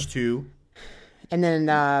Gravity Rush 2? And then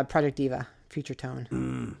Project Diva, Future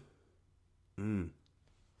Tone.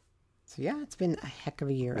 So yeah, it's been a heck of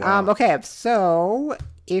a year. Wow. Okay, so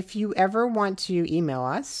if you ever want to email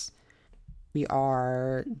us, we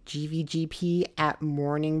are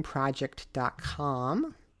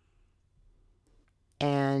gvgp@morningproject.com.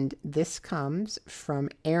 And this comes from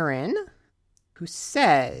Aaron, who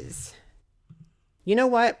says, you know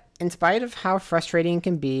what? In spite of how frustrating it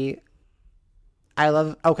can be,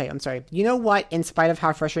 You know what? In spite of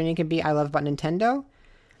how frustrating it can be, I love about Nintendo.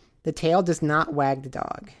 The tail does not wag the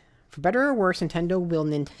dog. For better or worse, Nintendo will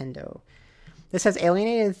Nintendo. This has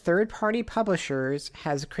alienated third-party publishers,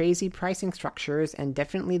 has crazy pricing structures, and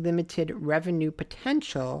definitely limited revenue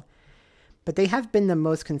potential, but they have been the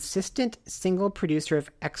most consistent single producer of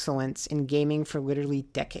excellence in gaming for literally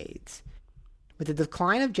decades. With the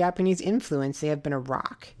decline of Japanese influence, they have been a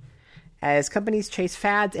rock. As companies chase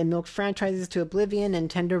fads and milk franchises to oblivion,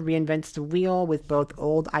 Nintendo reinvents the wheel with both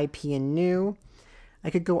old IP and new. I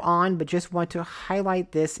could go on, but just want to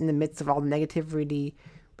highlight this in the midst of all the negativity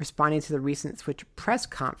responding to the recent Switch press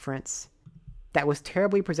conference that was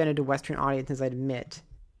terribly presented to Western audiences, I'd admit.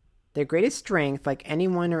 Their greatest strength, like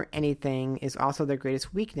anyone or anything, is also their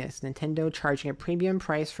greatest weakness. Nintendo charging a premium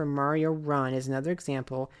price for Mario Run is another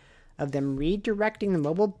example of them redirecting the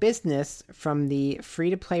mobile business from the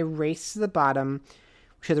free-to-play race to the bottom,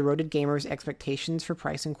 which has eroded gamers' expectations for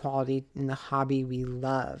price and quality in the hobby we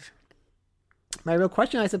love. My real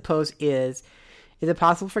question, I suppose, is it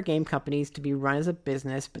possible for game companies to be run as a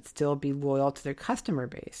business but still be loyal to their customer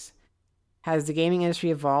base? Has the gaming industry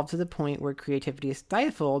evolved to the point where creativity is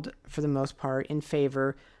stifled, for the most part, in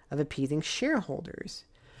favor of appeasing shareholders?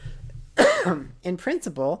 In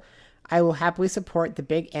principle, I will happily support the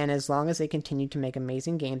Big N as long as they continue to make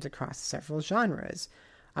amazing games across several genres.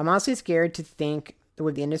 I'm honestly scared to think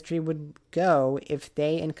where the industry would go if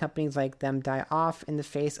they and companies like them die off in the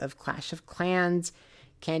face of Clash of Clans,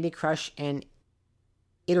 Candy Crush, and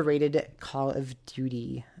iterated Call of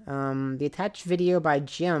Duty. The attached video by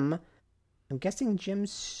Jim, I'm guessing Jim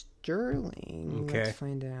Sterling. Okay. Let's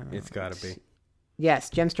find out. It's got to be. Yes,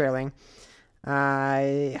 Jim Sterling.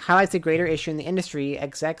 Highlights a greater issue in the industry.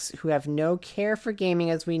 Execs who have no care for gaming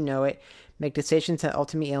as we know it make decisions that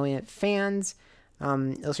ultimately alienate fans.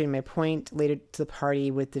 Illustrating my point later to the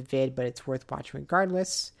party with the vid, but it's worth watching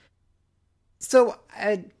regardless. So,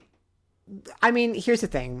 I mean, here's the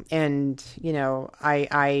thing. And, you know,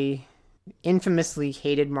 I infamously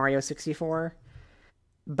hated Mario 64,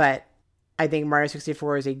 but I think Mario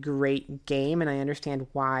 64 is a great game, and I understand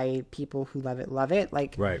why people who love it.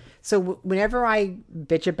 Like, right. So whenever I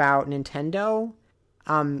bitch about Nintendo,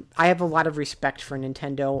 I have a lot of respect for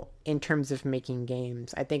Nintendo in terms of making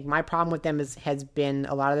games. I think my problem with them has been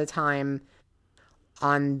a lot of the time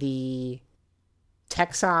on the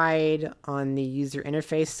tech side, on the user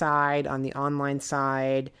interface side, on the online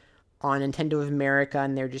side, on Nintendo of America,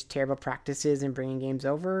 and their just terrible practices in bringing games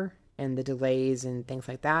over and the delays and things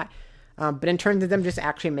like that. But in terms of them just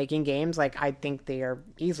actually making games, like, I think they are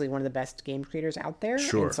easily one of the best game creators out there.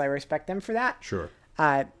 Sure. And so I respect them for that. Sure.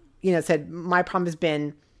 My problem has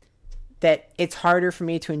been that it's harder for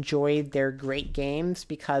me to enjoy their great games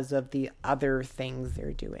because of the other things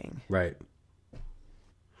they're doing. Right.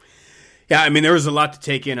 Yeah, I mean, there was a lot to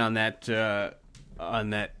take in on that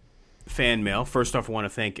fan mail. First off, I want to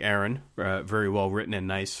thank Aaron. Very well written and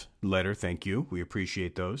nice letter. Thank you. We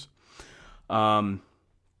appreciate those. I'm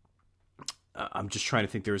just trying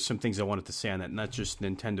to think. There were some things I wanted to say on that, not just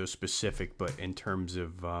Nintendo specific, but in terms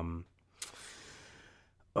of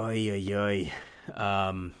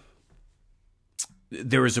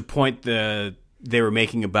there was a point they were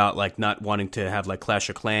making about like not wanting to have like Clash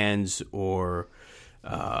of Clans or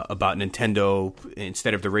about Nintendo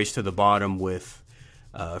instead of the race to the bottom with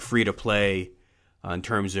free to play in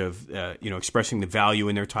terms of expressing the value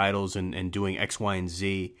in their titles and doing X, Y, and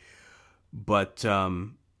Z, but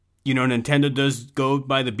Nintendo does go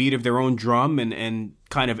by the beat of their own drum and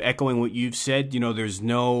kind of echoing what you've said. There's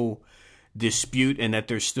no dispute and that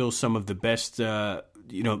there's still some of the best,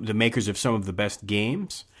 the makers of some of the best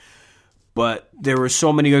games. But there are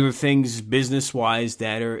so many other things business-wise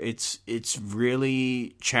that are it's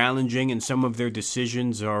really challenging, and some of their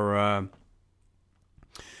decisions are,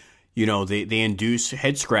 they induce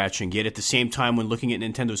head scratching. Yet at the same time, when looking at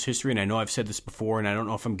Nintendo's history, and I know I've said this before, and I don't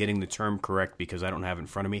know if I'm getting the term correct because I don't have it in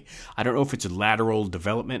front of me. I don't know if it's a lateral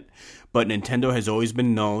development, but Nintendo has always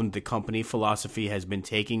been known. The company philosophy has been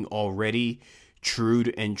taking already true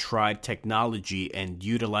and tried technology and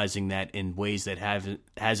utilizing that in ways that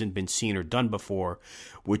hasn't been seen or done before,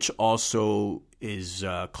 which also is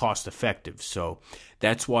cost effective. So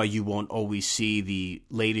that's why you won't always see the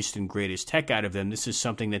latest and greatest tech out of them. This is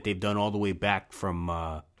something that they've done all the way back from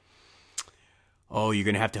you're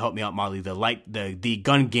gonna have to help me out, Molly. The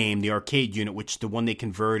gun game, the arcade unit, which the one they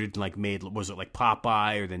converted was it like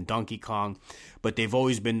Popeye or then Donkey Kong? But they've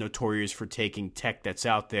always been notorious for taking tech that's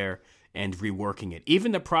out there and reworking it.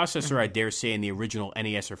 Even the processor, I dare say, in the original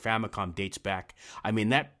NES or Famicom dates back. I mean,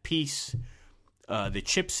 that piece, the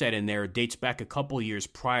chipset in there dates back a couple years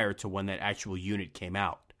prior to when that actual unit came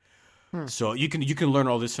out. So you can learn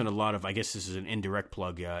all this in a lot of, I guess this is an indirect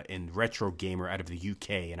plug, in Retro Gamer out of the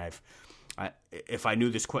UK. And if I knew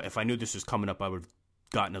this was coming up, I would have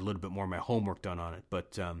gotten a little bit more of my homework done on it.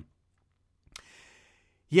 But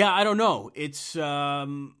yeah, I don't know. It's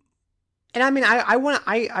And I mean,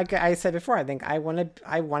 I said before, I think I want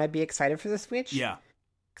to be excited for the Switch. Yeah.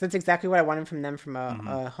 Because that's exactly what I wanted from them from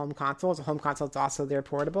a home console. A home console is also their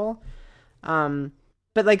portable.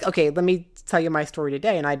 But okay, let me tell you my story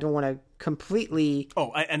today, and I don't want to completely.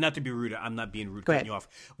 And not to be rude, I'm not being rude, cutting you off.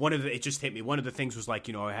 It just hit me. One of the things was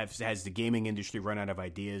has the gaming industry run out of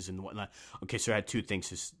ideas and whatnot? Okay, so I had two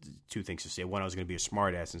things to say. One, I was going to be a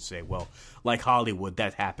smartass and say, well, like Hollywood,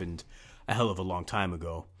 that happened a hell of a long time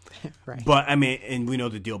ago. Right. But I mean, and we know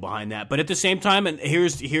the deal behind that. But at the same time, and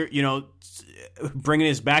bringing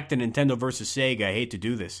this back to Nintendo versus Sega, I hate to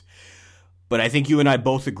do this, but I think you and I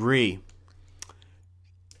both agree.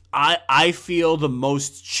 I feel the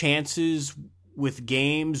most chances with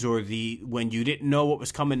games when you didn't know what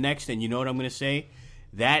was coming next, and you know what I'm going to say?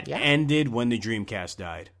 That ended when the Dreamcast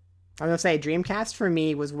died. I'm going to say Dreamcast for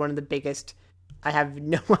me was one of the biggest. I have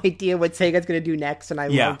no idea what Sega's going to do next, and I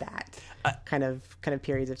love that kind of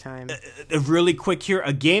periods of time. Really quick here,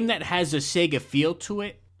 a game that has a Sega feel to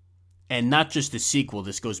it, and not just a sequel.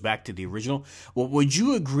 This goes back to the original. Well, would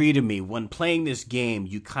you agree to me when playing this game,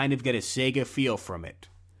 you kind of get a Sega feel from it?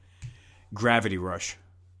 Gravity Rush.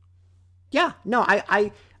 Yeah, no,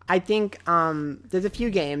 I think there's a few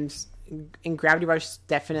games, and Gravity Rush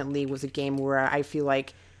definitely was a game where I feel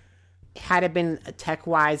like had it been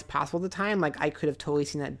tech-wise possible at the time, I could have totally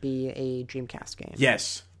seen that be a Dreamcast game.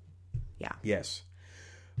 Yes. Yeah. Yes.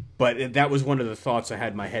 But that was one of the thoughts I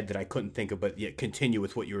had in my head that I couldn't think of, but yet continue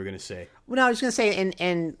with what you were going to say. Well, no, I was going to say,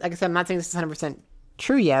 and like I said, I'm not saying this is 100%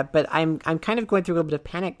 true yet, but I'm kind of going through a little bit of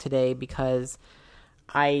panic today because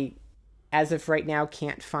I, as of right now,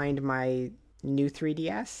 can't find my new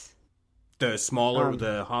 3DS. The smaller,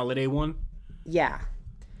 the holiday one? Yeah.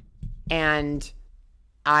 And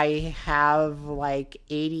I have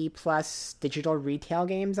 80 plus digital retail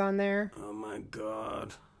games on there. Oh my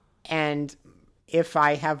God. And if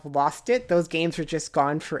I have lost it, those games are just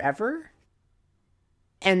gone forever.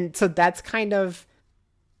 And so that's kind of,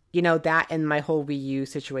 that and my whole Wii U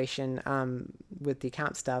situation with the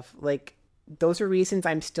account stuff. Those are reasons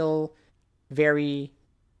I'm still very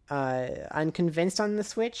unconvinced on the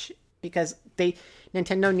Switch, because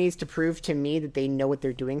Nintendo needs to prove to me that they know what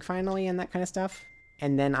they're doing finally and that kind of stuff.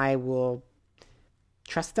 And then I will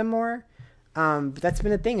trust them more. But that's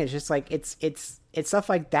been the thing. It's just it's stuff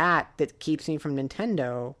like that keeps me from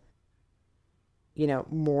Nintendo.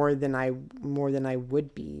 More than I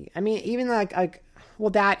would be. I mean, even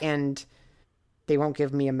that, and they won't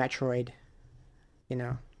give me a Metroid.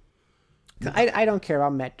 I don't care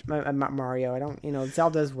about Mario. I don't.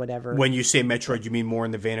 Zelda's whatever. When you say Metroid, you mean more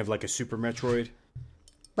in the vein of a Super Metroid?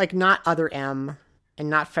 Not Other M, and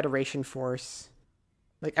not Federation Force.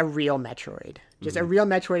 A real Metroid. Just a real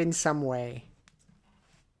Metroid in some way.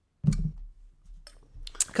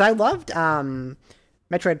 Because I loved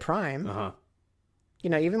Metroid Prime. Uh-huh.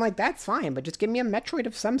 Even that's fine, but just give me a Metroid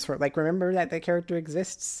of some sort. Remember that the character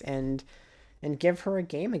exists and give her a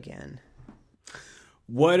game again.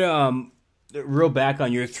 What, real quick back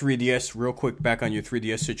on your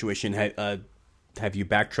 3DS situation, have you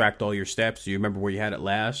backtracked all your steps? Do you remember where you had it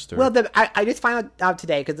last? Or? Well, I just found out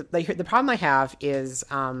today, because the problem I have is,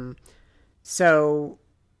 so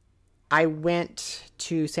I went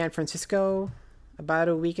to San Francisco about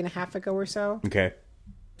a week and a half ago or so. Okay.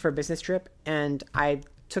 For a business trip, and I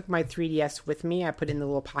took my 3DS with me. I put it in the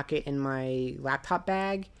little pocket in my laptop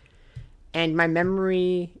bag, And my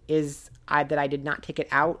memory is that I did not take it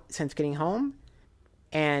out since getting home.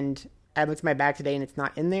 And I looked at my bag today and it's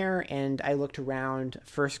not in there. And I looked around,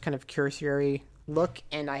 first kind of cursory look,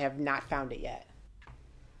 and I have not found it yet.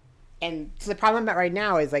 And so the problem I'm at right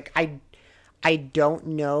now is like I don't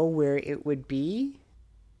know where it would be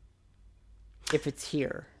if it's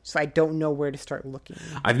here. So I don't know where to start looking.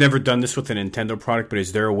 I've never done this with a Nintendo product, but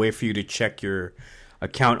is there a way for you to check your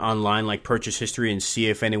account online, like purchase history, and see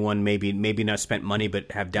if anyone maybe not spent money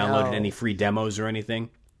but have downloaded any free demos or anything?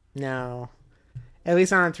 No. At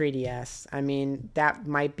least not on 3DS. I mean, that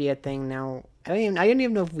might be a thing now. I didn't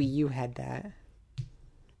even know if Wii U had that.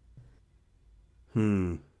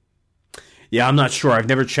 Yeah, I'm not sure. I've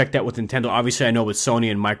never checked that with Nintendo. Obviously, I know with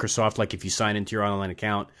Sony and Microsoft, like if you sign into your online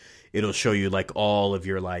account, it'll show you like all of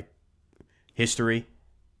your like history.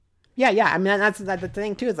 Yeah. I mean, that's the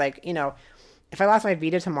thing too. Is like, you know, if I lost my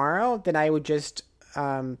Vita tomorrow, then I would just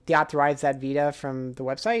deauthorize that Vita from the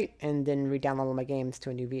website and then re-download all my games to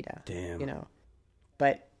a new Vita. Damn. You know,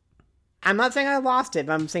 but I'm not saying I lost it.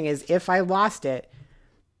 But I'm saying is if I lost it,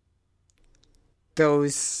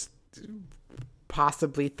 those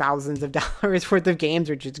possibly thousands of dollars worth of games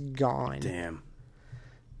are just gone. Damn.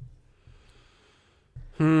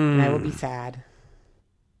 And I will be sad.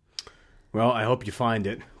 Well, I hope you find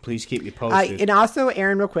it. Please keep me posted. And also,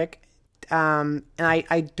 Aaron, real quick, and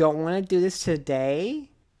I don't want to do this today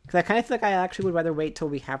because I kind of feel like I actually would rather wait till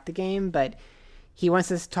we have the game, but he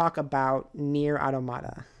wants us to talk about Nier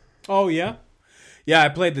Automata. Oh, yeah? Yeah, I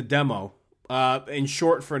played the demo. In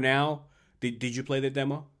short, for now, did you play the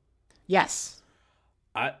demo? Yes.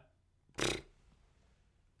 That's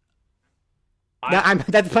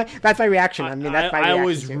my reaction. I mean, that's my reaction. I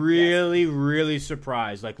was really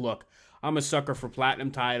surprised. Like, look, I'm a sucker for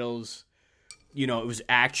Platinum titles. You know, it was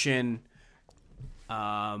action.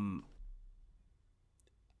 I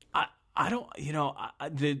don't. You know,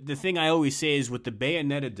 the thing I always say is with the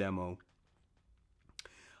Bayonetta demo,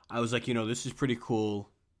 I was like, you know, this is pretty cool.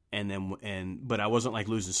 But I wasn't like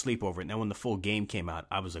losing sleep over it. And then when the full game came out,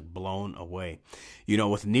 I was like blown away. You know,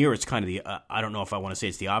 with Nier, it's kind of the, I don't know if I want to say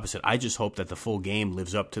it's the opposite. I just hope that the full game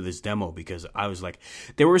lives up to this demo because I was like,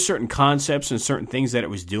 there were certain concepts and certain things that it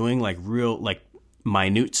was doing, like real, like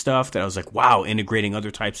minute stuff that I was like, wow, integrating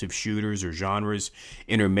other types of shooters or genres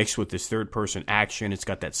intermixed with this third person action. It's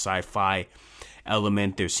got that sci-fi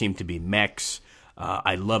element. There seemed to be mechs.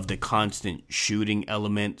 I love the constant shooting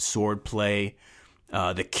element, sword play.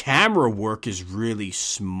 The camera work is really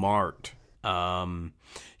smart. You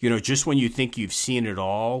know, just when you think you've seen it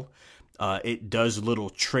all, it does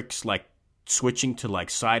little tricks like switching to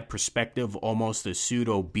like side perspective, almost a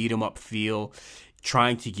pseudo beat 'em up feel,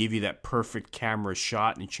 trying to give you that perfect camera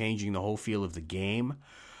shot and changing the whole feel of the game.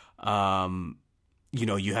 You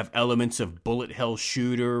know, you have elements of bullet hell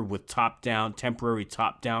shooter with temporary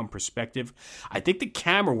top-down perspective. I think the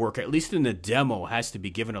camera work, at least in the demo, has to be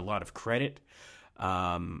given a lot of credit.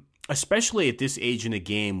 Especially at this age in the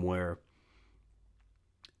game where,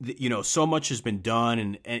 you know, so much has been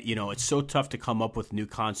done and, you know, it's so tough to come up with new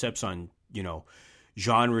concepts on, you know,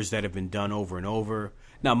 genres that have been done over and over.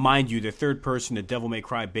 Now, mind you, the third person, the Devil May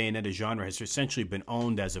Cry Bayonetta genre has essentially been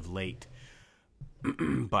owned as of late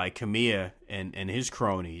by Kamiya and his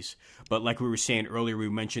cronies. But like we were saying earlier, we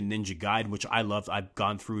mentioned Ninja Gaiden, which I loved. I've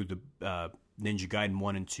gone through the Ninja Gaiden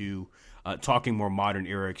 1 and 2, talking more modern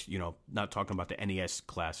era, you know, not talking about the NES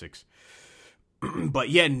classics. But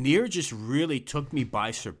yeah, Nier just really took me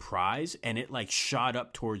by surprise, and it like shot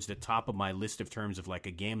up towards the top of my list of terms of like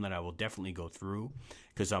a game that I will definitely go through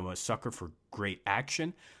because I'm a sucker for great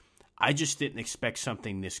action. I just didn't expect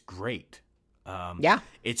something this great. Yeah.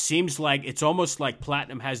 It seems like it's almost like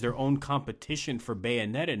Platinum has their own competition for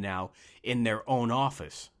Bayonetta now in their own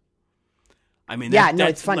office. I mean,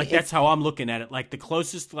 it's funny. Like, that's how I'm looking at it. Like the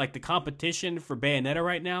closest, like the competition for Bayonetta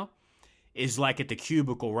right now is like at the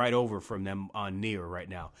cubicle right over from them on Nier right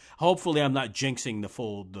now. Hopefully, I'm not jinxing the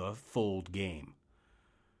full game.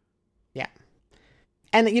 Yeah,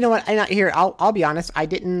 and you know what? I'll be honest. I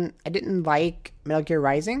didn't like Metal Gear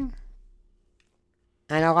Rising.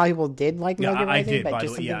 I know a lot of people did like Metal Gear Rising. I did, but by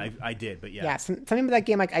just the way. Yeah, I did, but yeah. Yeah, something about that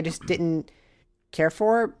game like I just didn't care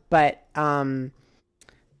for. But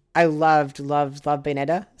I loved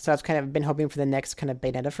Bayonetta, so I've kind of been hoping for the next kind of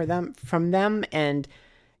Bayonetta from them. And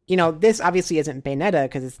you know, this obviously isn't Bayonetta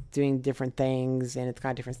because it's doing different things and it's got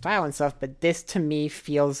a different style and stuff. But this to me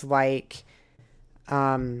feels like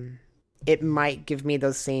it might give me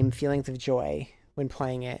those same feelings of joy when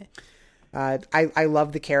playing it. I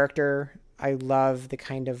love the character. I love the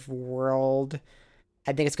kind of world.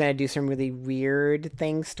 I think it's going to do some really weird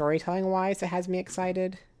things storytelling wise that has me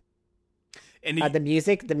excited. And The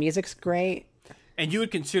music's great. and you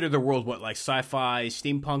would consider the world what, like sci-fi,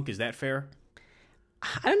 steampunk? Is that fair?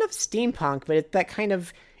 I don't know if steampunk, but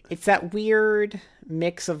it's that weird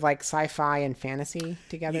mix of like sci-fi and fantasy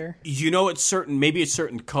together. You know, it's certain. Maybe it's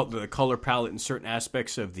certain the color palette in certain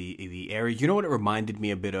aspects of the area. You know what it reminded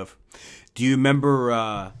me a bit of? Do you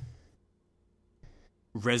remember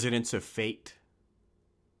Residents of Fate?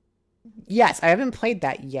 Yes, I haven't played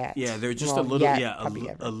that yet. Yeah, they're just Well, a little, yet,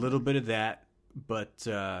 a little bit of that, but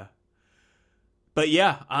yeah,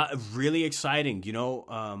 really exciting. You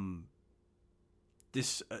know,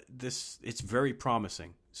 this it's very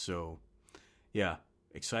promising. So, yeah,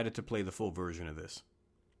 excited to play the full version of this.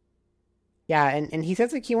 Yeah, and he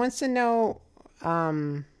says like he wants to know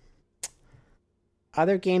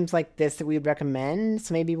other games like this that we would recommend.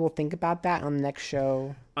 So maybe we'll think about that on the next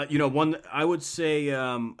show. You know, one I would say,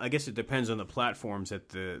 I guess it depends on the platforms that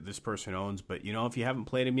this person owns. But you know, if you haven't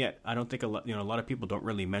played them yet, I don't think a lot of people don't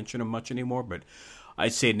really mention them much anymore. But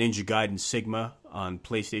I'd say Ninja Gaiden Sigma on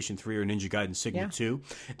PlayStation 3 or Ninja Gaiden Sigma 2.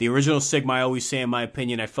 The original Sigma, I always say, in my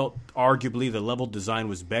opinion, I felt arguably the level design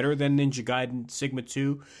was better than Ninja Gaiden Sigma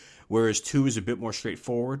 2, whereas 2 is a bit more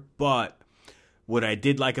straightforward. But what I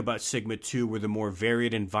did like about Sigma 2 were the more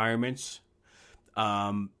varied environments,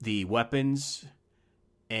 the weapons,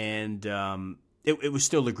 and it was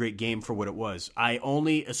still a great game for what it was.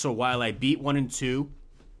 So while I beat 1 and 2,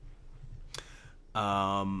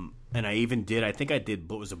 and I think I did,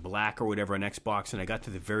 what was a black or whatever on Xbox, and I got to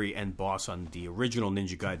the very end boss on the original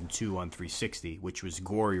Ninja Gaiden 2 on 360, which was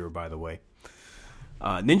gorier, by the way.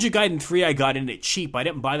 Ninja Gaiden 3, I got in it cheap. I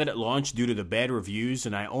didn't buy that at launch due to the bad reviews,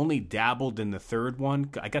 and I only dabbled in the third one.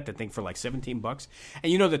 I got that thing for like $17.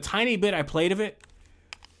 And you know, the tiny bit I played of it,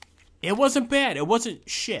 it wasn't bad. It wasn't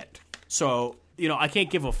shit. So, you know, I can't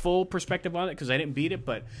give a full perspective on it because I didn't beat it,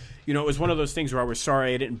 but, you know, it was one of those things where I was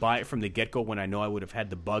sorry I didn't buy it from the get-go when I know I would have had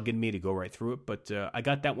the bug in me to go right through it. But I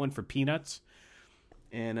got that one for peanuts,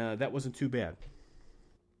 and that wasn't too bad.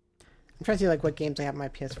 I'm trying to see like what games I have on my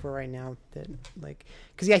PS4 right now that like,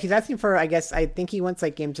 because yeah, he's asking for, I think he wants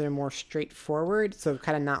like games that are more straightforward, so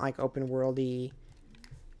kind of not like open worldy,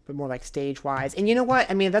 but more like stage wise. And you know what?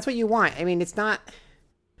 I mean, that's what you want. I mean, it's not.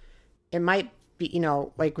 It might be, you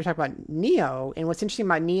know, like we talked about Neo, and what's interesting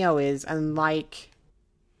about Neo is unlike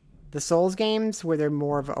the Souls games where they're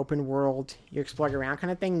more of an open world, you're exploring around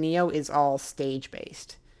kind of thing. Neo is all stage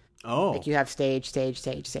based. Oh, like you have stage.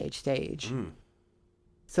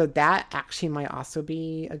 So that actually might also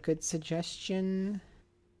be a good suggestion.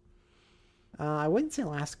 I wouldn't say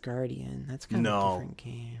Last Guardian. That's kind of a different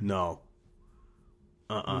game. No.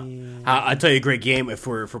 Yeah. I'll tell you a great game if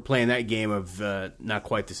we're playing that game of not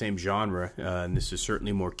quite the same genre, and this is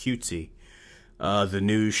certainly more cutesy. The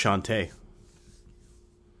new Shantae.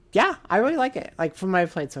 Yeah, I really like it. Like from what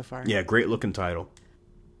I've played so far. Yeah, great looking title.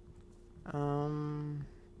 Yeah,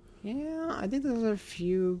 I think those are a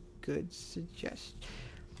few good suggestions.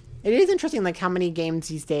 It is interesting, like how many games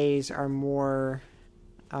these days are more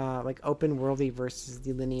like open worldy versus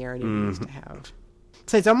the linearity we used to have.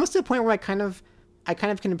 So it's almost to the point where I kind of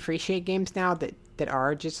can appreciate games now that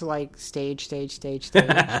are just like stage.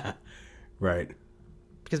 Right.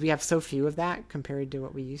 Because we have so few of that compared to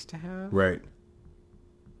what we used to have. Right.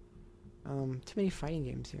 Too many fighting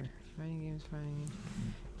games here. Fighting games.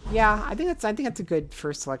 Yeah, I think that's a good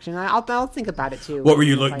first selection. I'll think about it too. What were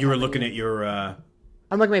you You were looking at your.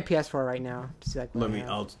 I'm looking at my PS4 right now. To see, like, let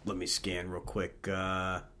me scan real quick. But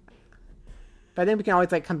I think we can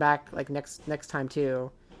always like come back like next time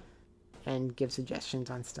too, and give suggestions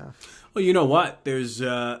on stuff. Well, you know what? There's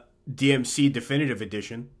DMC Definitive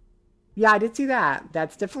Edition. Yeah, I did see that.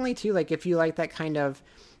 That's definitely too. Like if you like that kind of,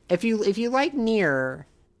 if you like Nier,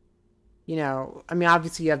 you know, I mean,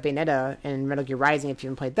 obviously you have Bayonetta and Metal Gear Rising if you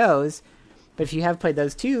haven't played those. But if you have played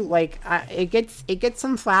those too, like it gets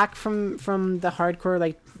some flack from the hardcore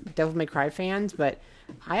like Devil May Cry fans, but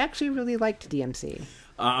I actually really liked DMC.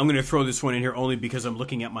 I'm going to throw this one in here only because I'm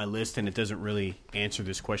looking at my list and it doesn't really answer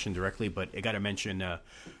this question directly, but I got to mention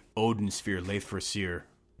Odin Sphere Lathe for Seer.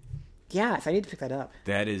 Yes, I need to pick that up.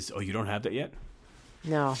 That is, you don't have that yet?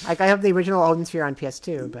 No, like I have the original Odin Sphere on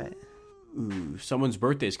PS2, but ooh, someone's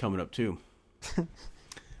birthday is coming up too.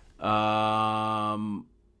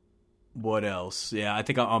 What else? Yeah, I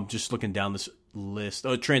think I'm just looking down this list.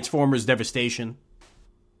 Oh, Transformers Devastation.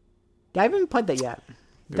 Yeah, I haven't played that yet.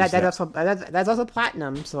 That's also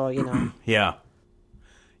platinum, so you know. Yeah,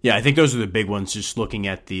 I think those are the big ones. Just looking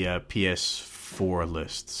at the PS4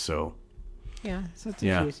 list, so yeah, so it's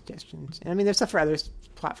a few suggestions. And I mean, there's stuff for other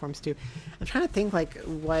platforms too. I'm trying to think like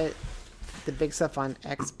what the big stuff on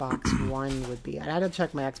Xbox One would be. I'd have to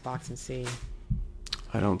check my Xbox and see.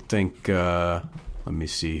 I don't think. Let me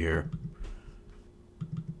see here.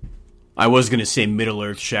 I was going to say Middle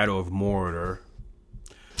Earth: Shadow of Mordor.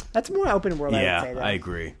 That's more open world. Yeah, I would say, though. I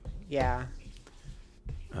agree. Yeah.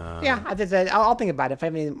 Yeah, I'll think about it. If I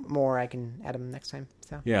have any more, I can add them next time.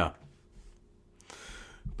 So. Yeah.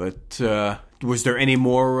 But was there any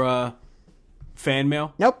more fan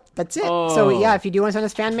mail? Nope, that's it. Oh. So yeah, if you do want to send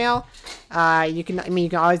us fan mail, you can. I mean, you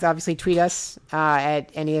can always obviously tweet us at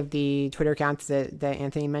any of the Twitter accounts that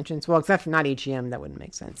Anthony mentions. Well, except for not AGM, that wouldn't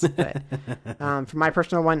make sense. But for my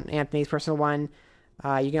personal one, Anthony's personal one,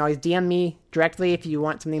 you can always DM me directly if you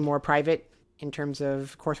want something more private in terms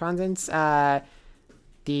of correspondence.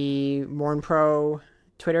 The Morn Pro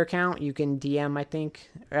Twitter account, you can DM. I think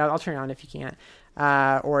I'll turn it on if you can't,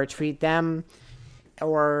 or tweet them.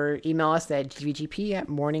 Or email us at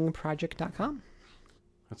gvgp@morningproject.com.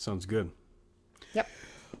 That sounds good. Yep.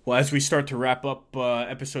 Well, as we start to wrap up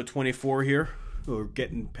episode 24 here, we're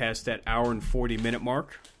getting past that hour and 40-minute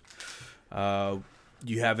mark. Do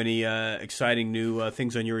you have any exciting new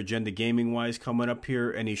things on your agenda gaming-wise coming up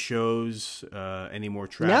here? Any shows? Any more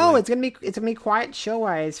traveling? No, it's gonna be quiet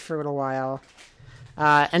show-wise for a little while.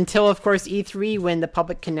 Until, of course, E3, when the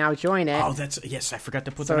public can now join it. Oh, yes, I forgot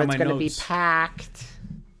to put that on my notes. So it's going to be packed.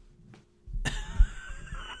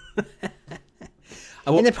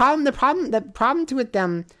 And the problem with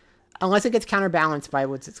them, unless it gets counterbalanced by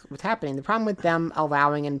what's happening, the problem with them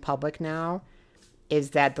allowing in public now is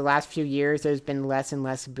that the last few years there's been less and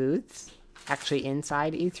less booths actually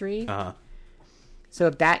inside E3. Uh-huh. So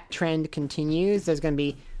if that trend continues, there's going to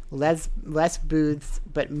be less booths,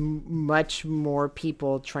 but much more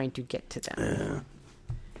people trying to get to them,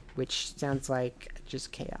 which sounds like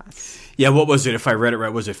just chaos. Yeah, what was it? If I read it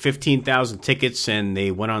right, was it 15,000 tickets, and they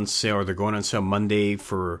went on sale, or they're going on sale Monday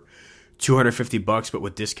for $250, but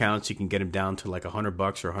with discounts you can get them down to like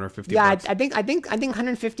 $100 or $150. Yeah, I think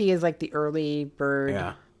 150 is like the early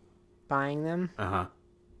bird buying them.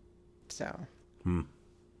 So.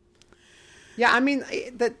 Yeah, I mean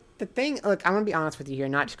the thing, look, I'm going to be honest with you here,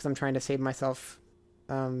 not just because I'm trying to save myself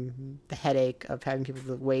the headache of having people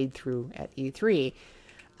to wade through at E3.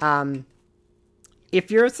 If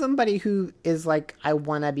you're somebody who is like, I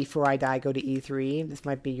want to, before I die, go to E3, this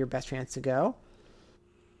might be your best chance to go.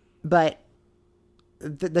 But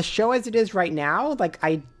the show as it is right now, like,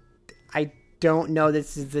 I don't know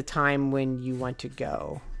this is the time when you want to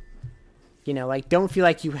go. You know, like, don't feel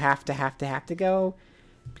like you have to go.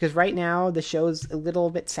 Because right now, the show's a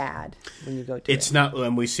little bit sad when you go to it. It's not,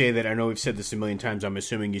 when we say that, I know we've said this a million times, I'm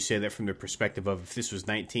assuming you say that from the perspective of if this was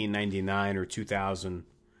 1999 or 2000,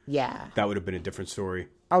 that would have been a different story.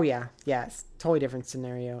 Oh, yeah. Yes. Totally different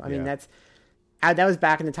scenario. I mean, that was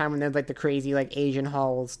back in the time when there was, like, the crazy, like, Asian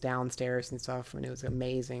halls downstairs and stuff, and it was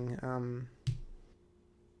amazing.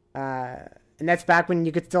 And that's back when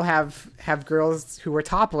you could still have girls who were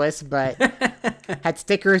topless, but had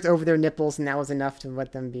stickers over their nipples, and that was enough to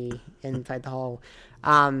let them be inside the hall.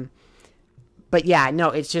 But yeah, no,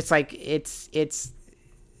 it's just like, it's,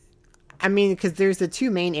 I mean, because there's the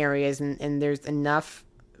two main areas, and there's enough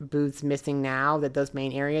booths missing now that those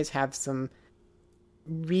main areas have some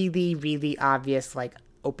really, really obvious, like,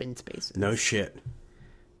 open spaces. No shit.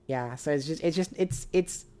 Yeah, so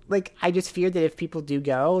it's like, I just fear that if people do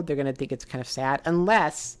go, they're going to think it's kind of sad,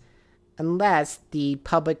 unless the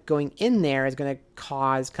public going in there is going to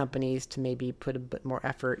cause companies to maybe put a bit more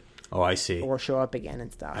effort. Oh, I see. Or show up again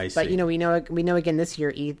and stuff. I see. But, you know, we know again this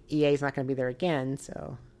year EA is not going to be there again,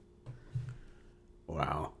 so.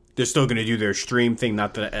 Wow. They're still going to do their stream thing,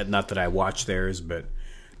 not that I watch theirs, but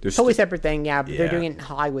they're totally separate thing, yeah, but they're doing it in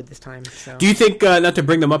Hollywood this time. So. Do you think, not to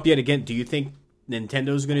bring them up yet again, do you think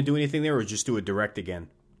Nintendo's going to do anything there, or just do a direct again?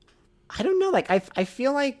 I don't know. Like, I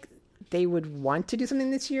feel like they would want to do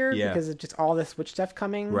something this year because of just all the Switch stuff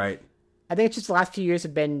coming. Right. I think it's just the last few years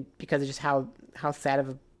have been because of just how sad of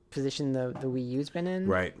a position the Wii U's been in.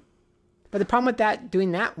 Right. But the problem with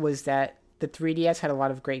doing that was that the 3DS had a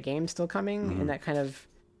lot of great games still coming, and that kind of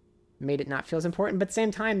made it not feel as important. But at the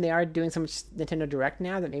same time, they are doing so much Nintendo Direct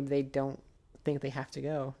now that maybe they don't think they have to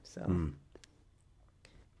go. So,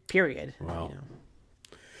 period. Wow. You know.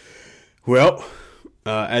 Well,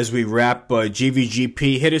 as we wrap,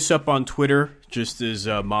 GVGP, hit us up on Twitter, just as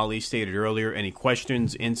Molly stated earlier. Any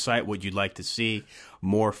questions, insight, what you'd like to see,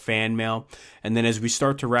 more fan mail. And then as we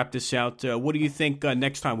start to wrap this out, what do you think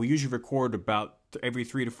next time? We usually record about every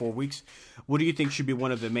 3 to 4 weeks. What do you think should be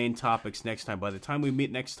one of the main topics next time? By the time we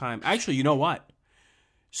meet next time, actually, you know what?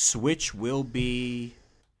 Switch will be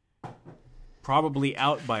probably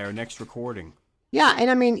out by our next recording. Yeah,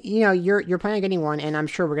 and I mean, you know, you're planning on getting one, and I'm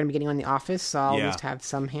sure we're going to be getting one in the office, so I'll at least have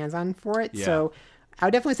some hands-on for it. Yeah. So I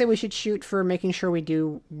would definitely say we should shoot for making sure we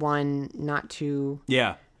do one not too.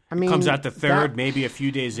 Yeah. I mean, it comes out the 3rd, maybe a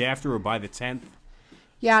few days after, or by the 10th.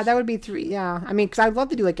 Yeah, that would be 3. Yeah, I mean, because I'd love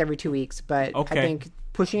to do like every 2 weeks, but Okay. I think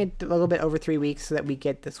pushing it a little bit over 3 weeks so that we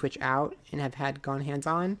get the Switch out and have had gone hands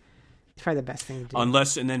on is probably the best thing to do.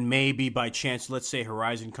 Unless, and then maybe by chance, let's say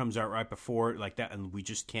Horizon comes out right before it, like that, and we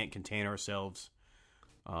just can't contain ourselves.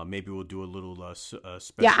 Maybe we'll do a little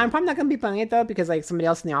special. Yeah, I'm probably not going to be playing it though because like somebody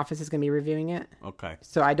else in the office is going to be reviewing it. Okay.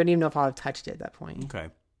 So I don't even know if I'll have touched it at that point. Okay.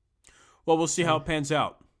 Well, we'll see how it pans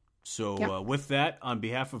out. So with that, on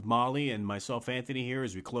behalf of Molly and myself, Anthony, here,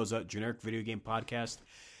 as we close out Generic Video Game Podcast,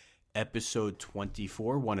 episode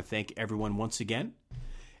 24, want to thank everyone once again,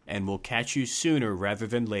 and we'll catch you sooner rather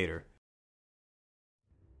than later.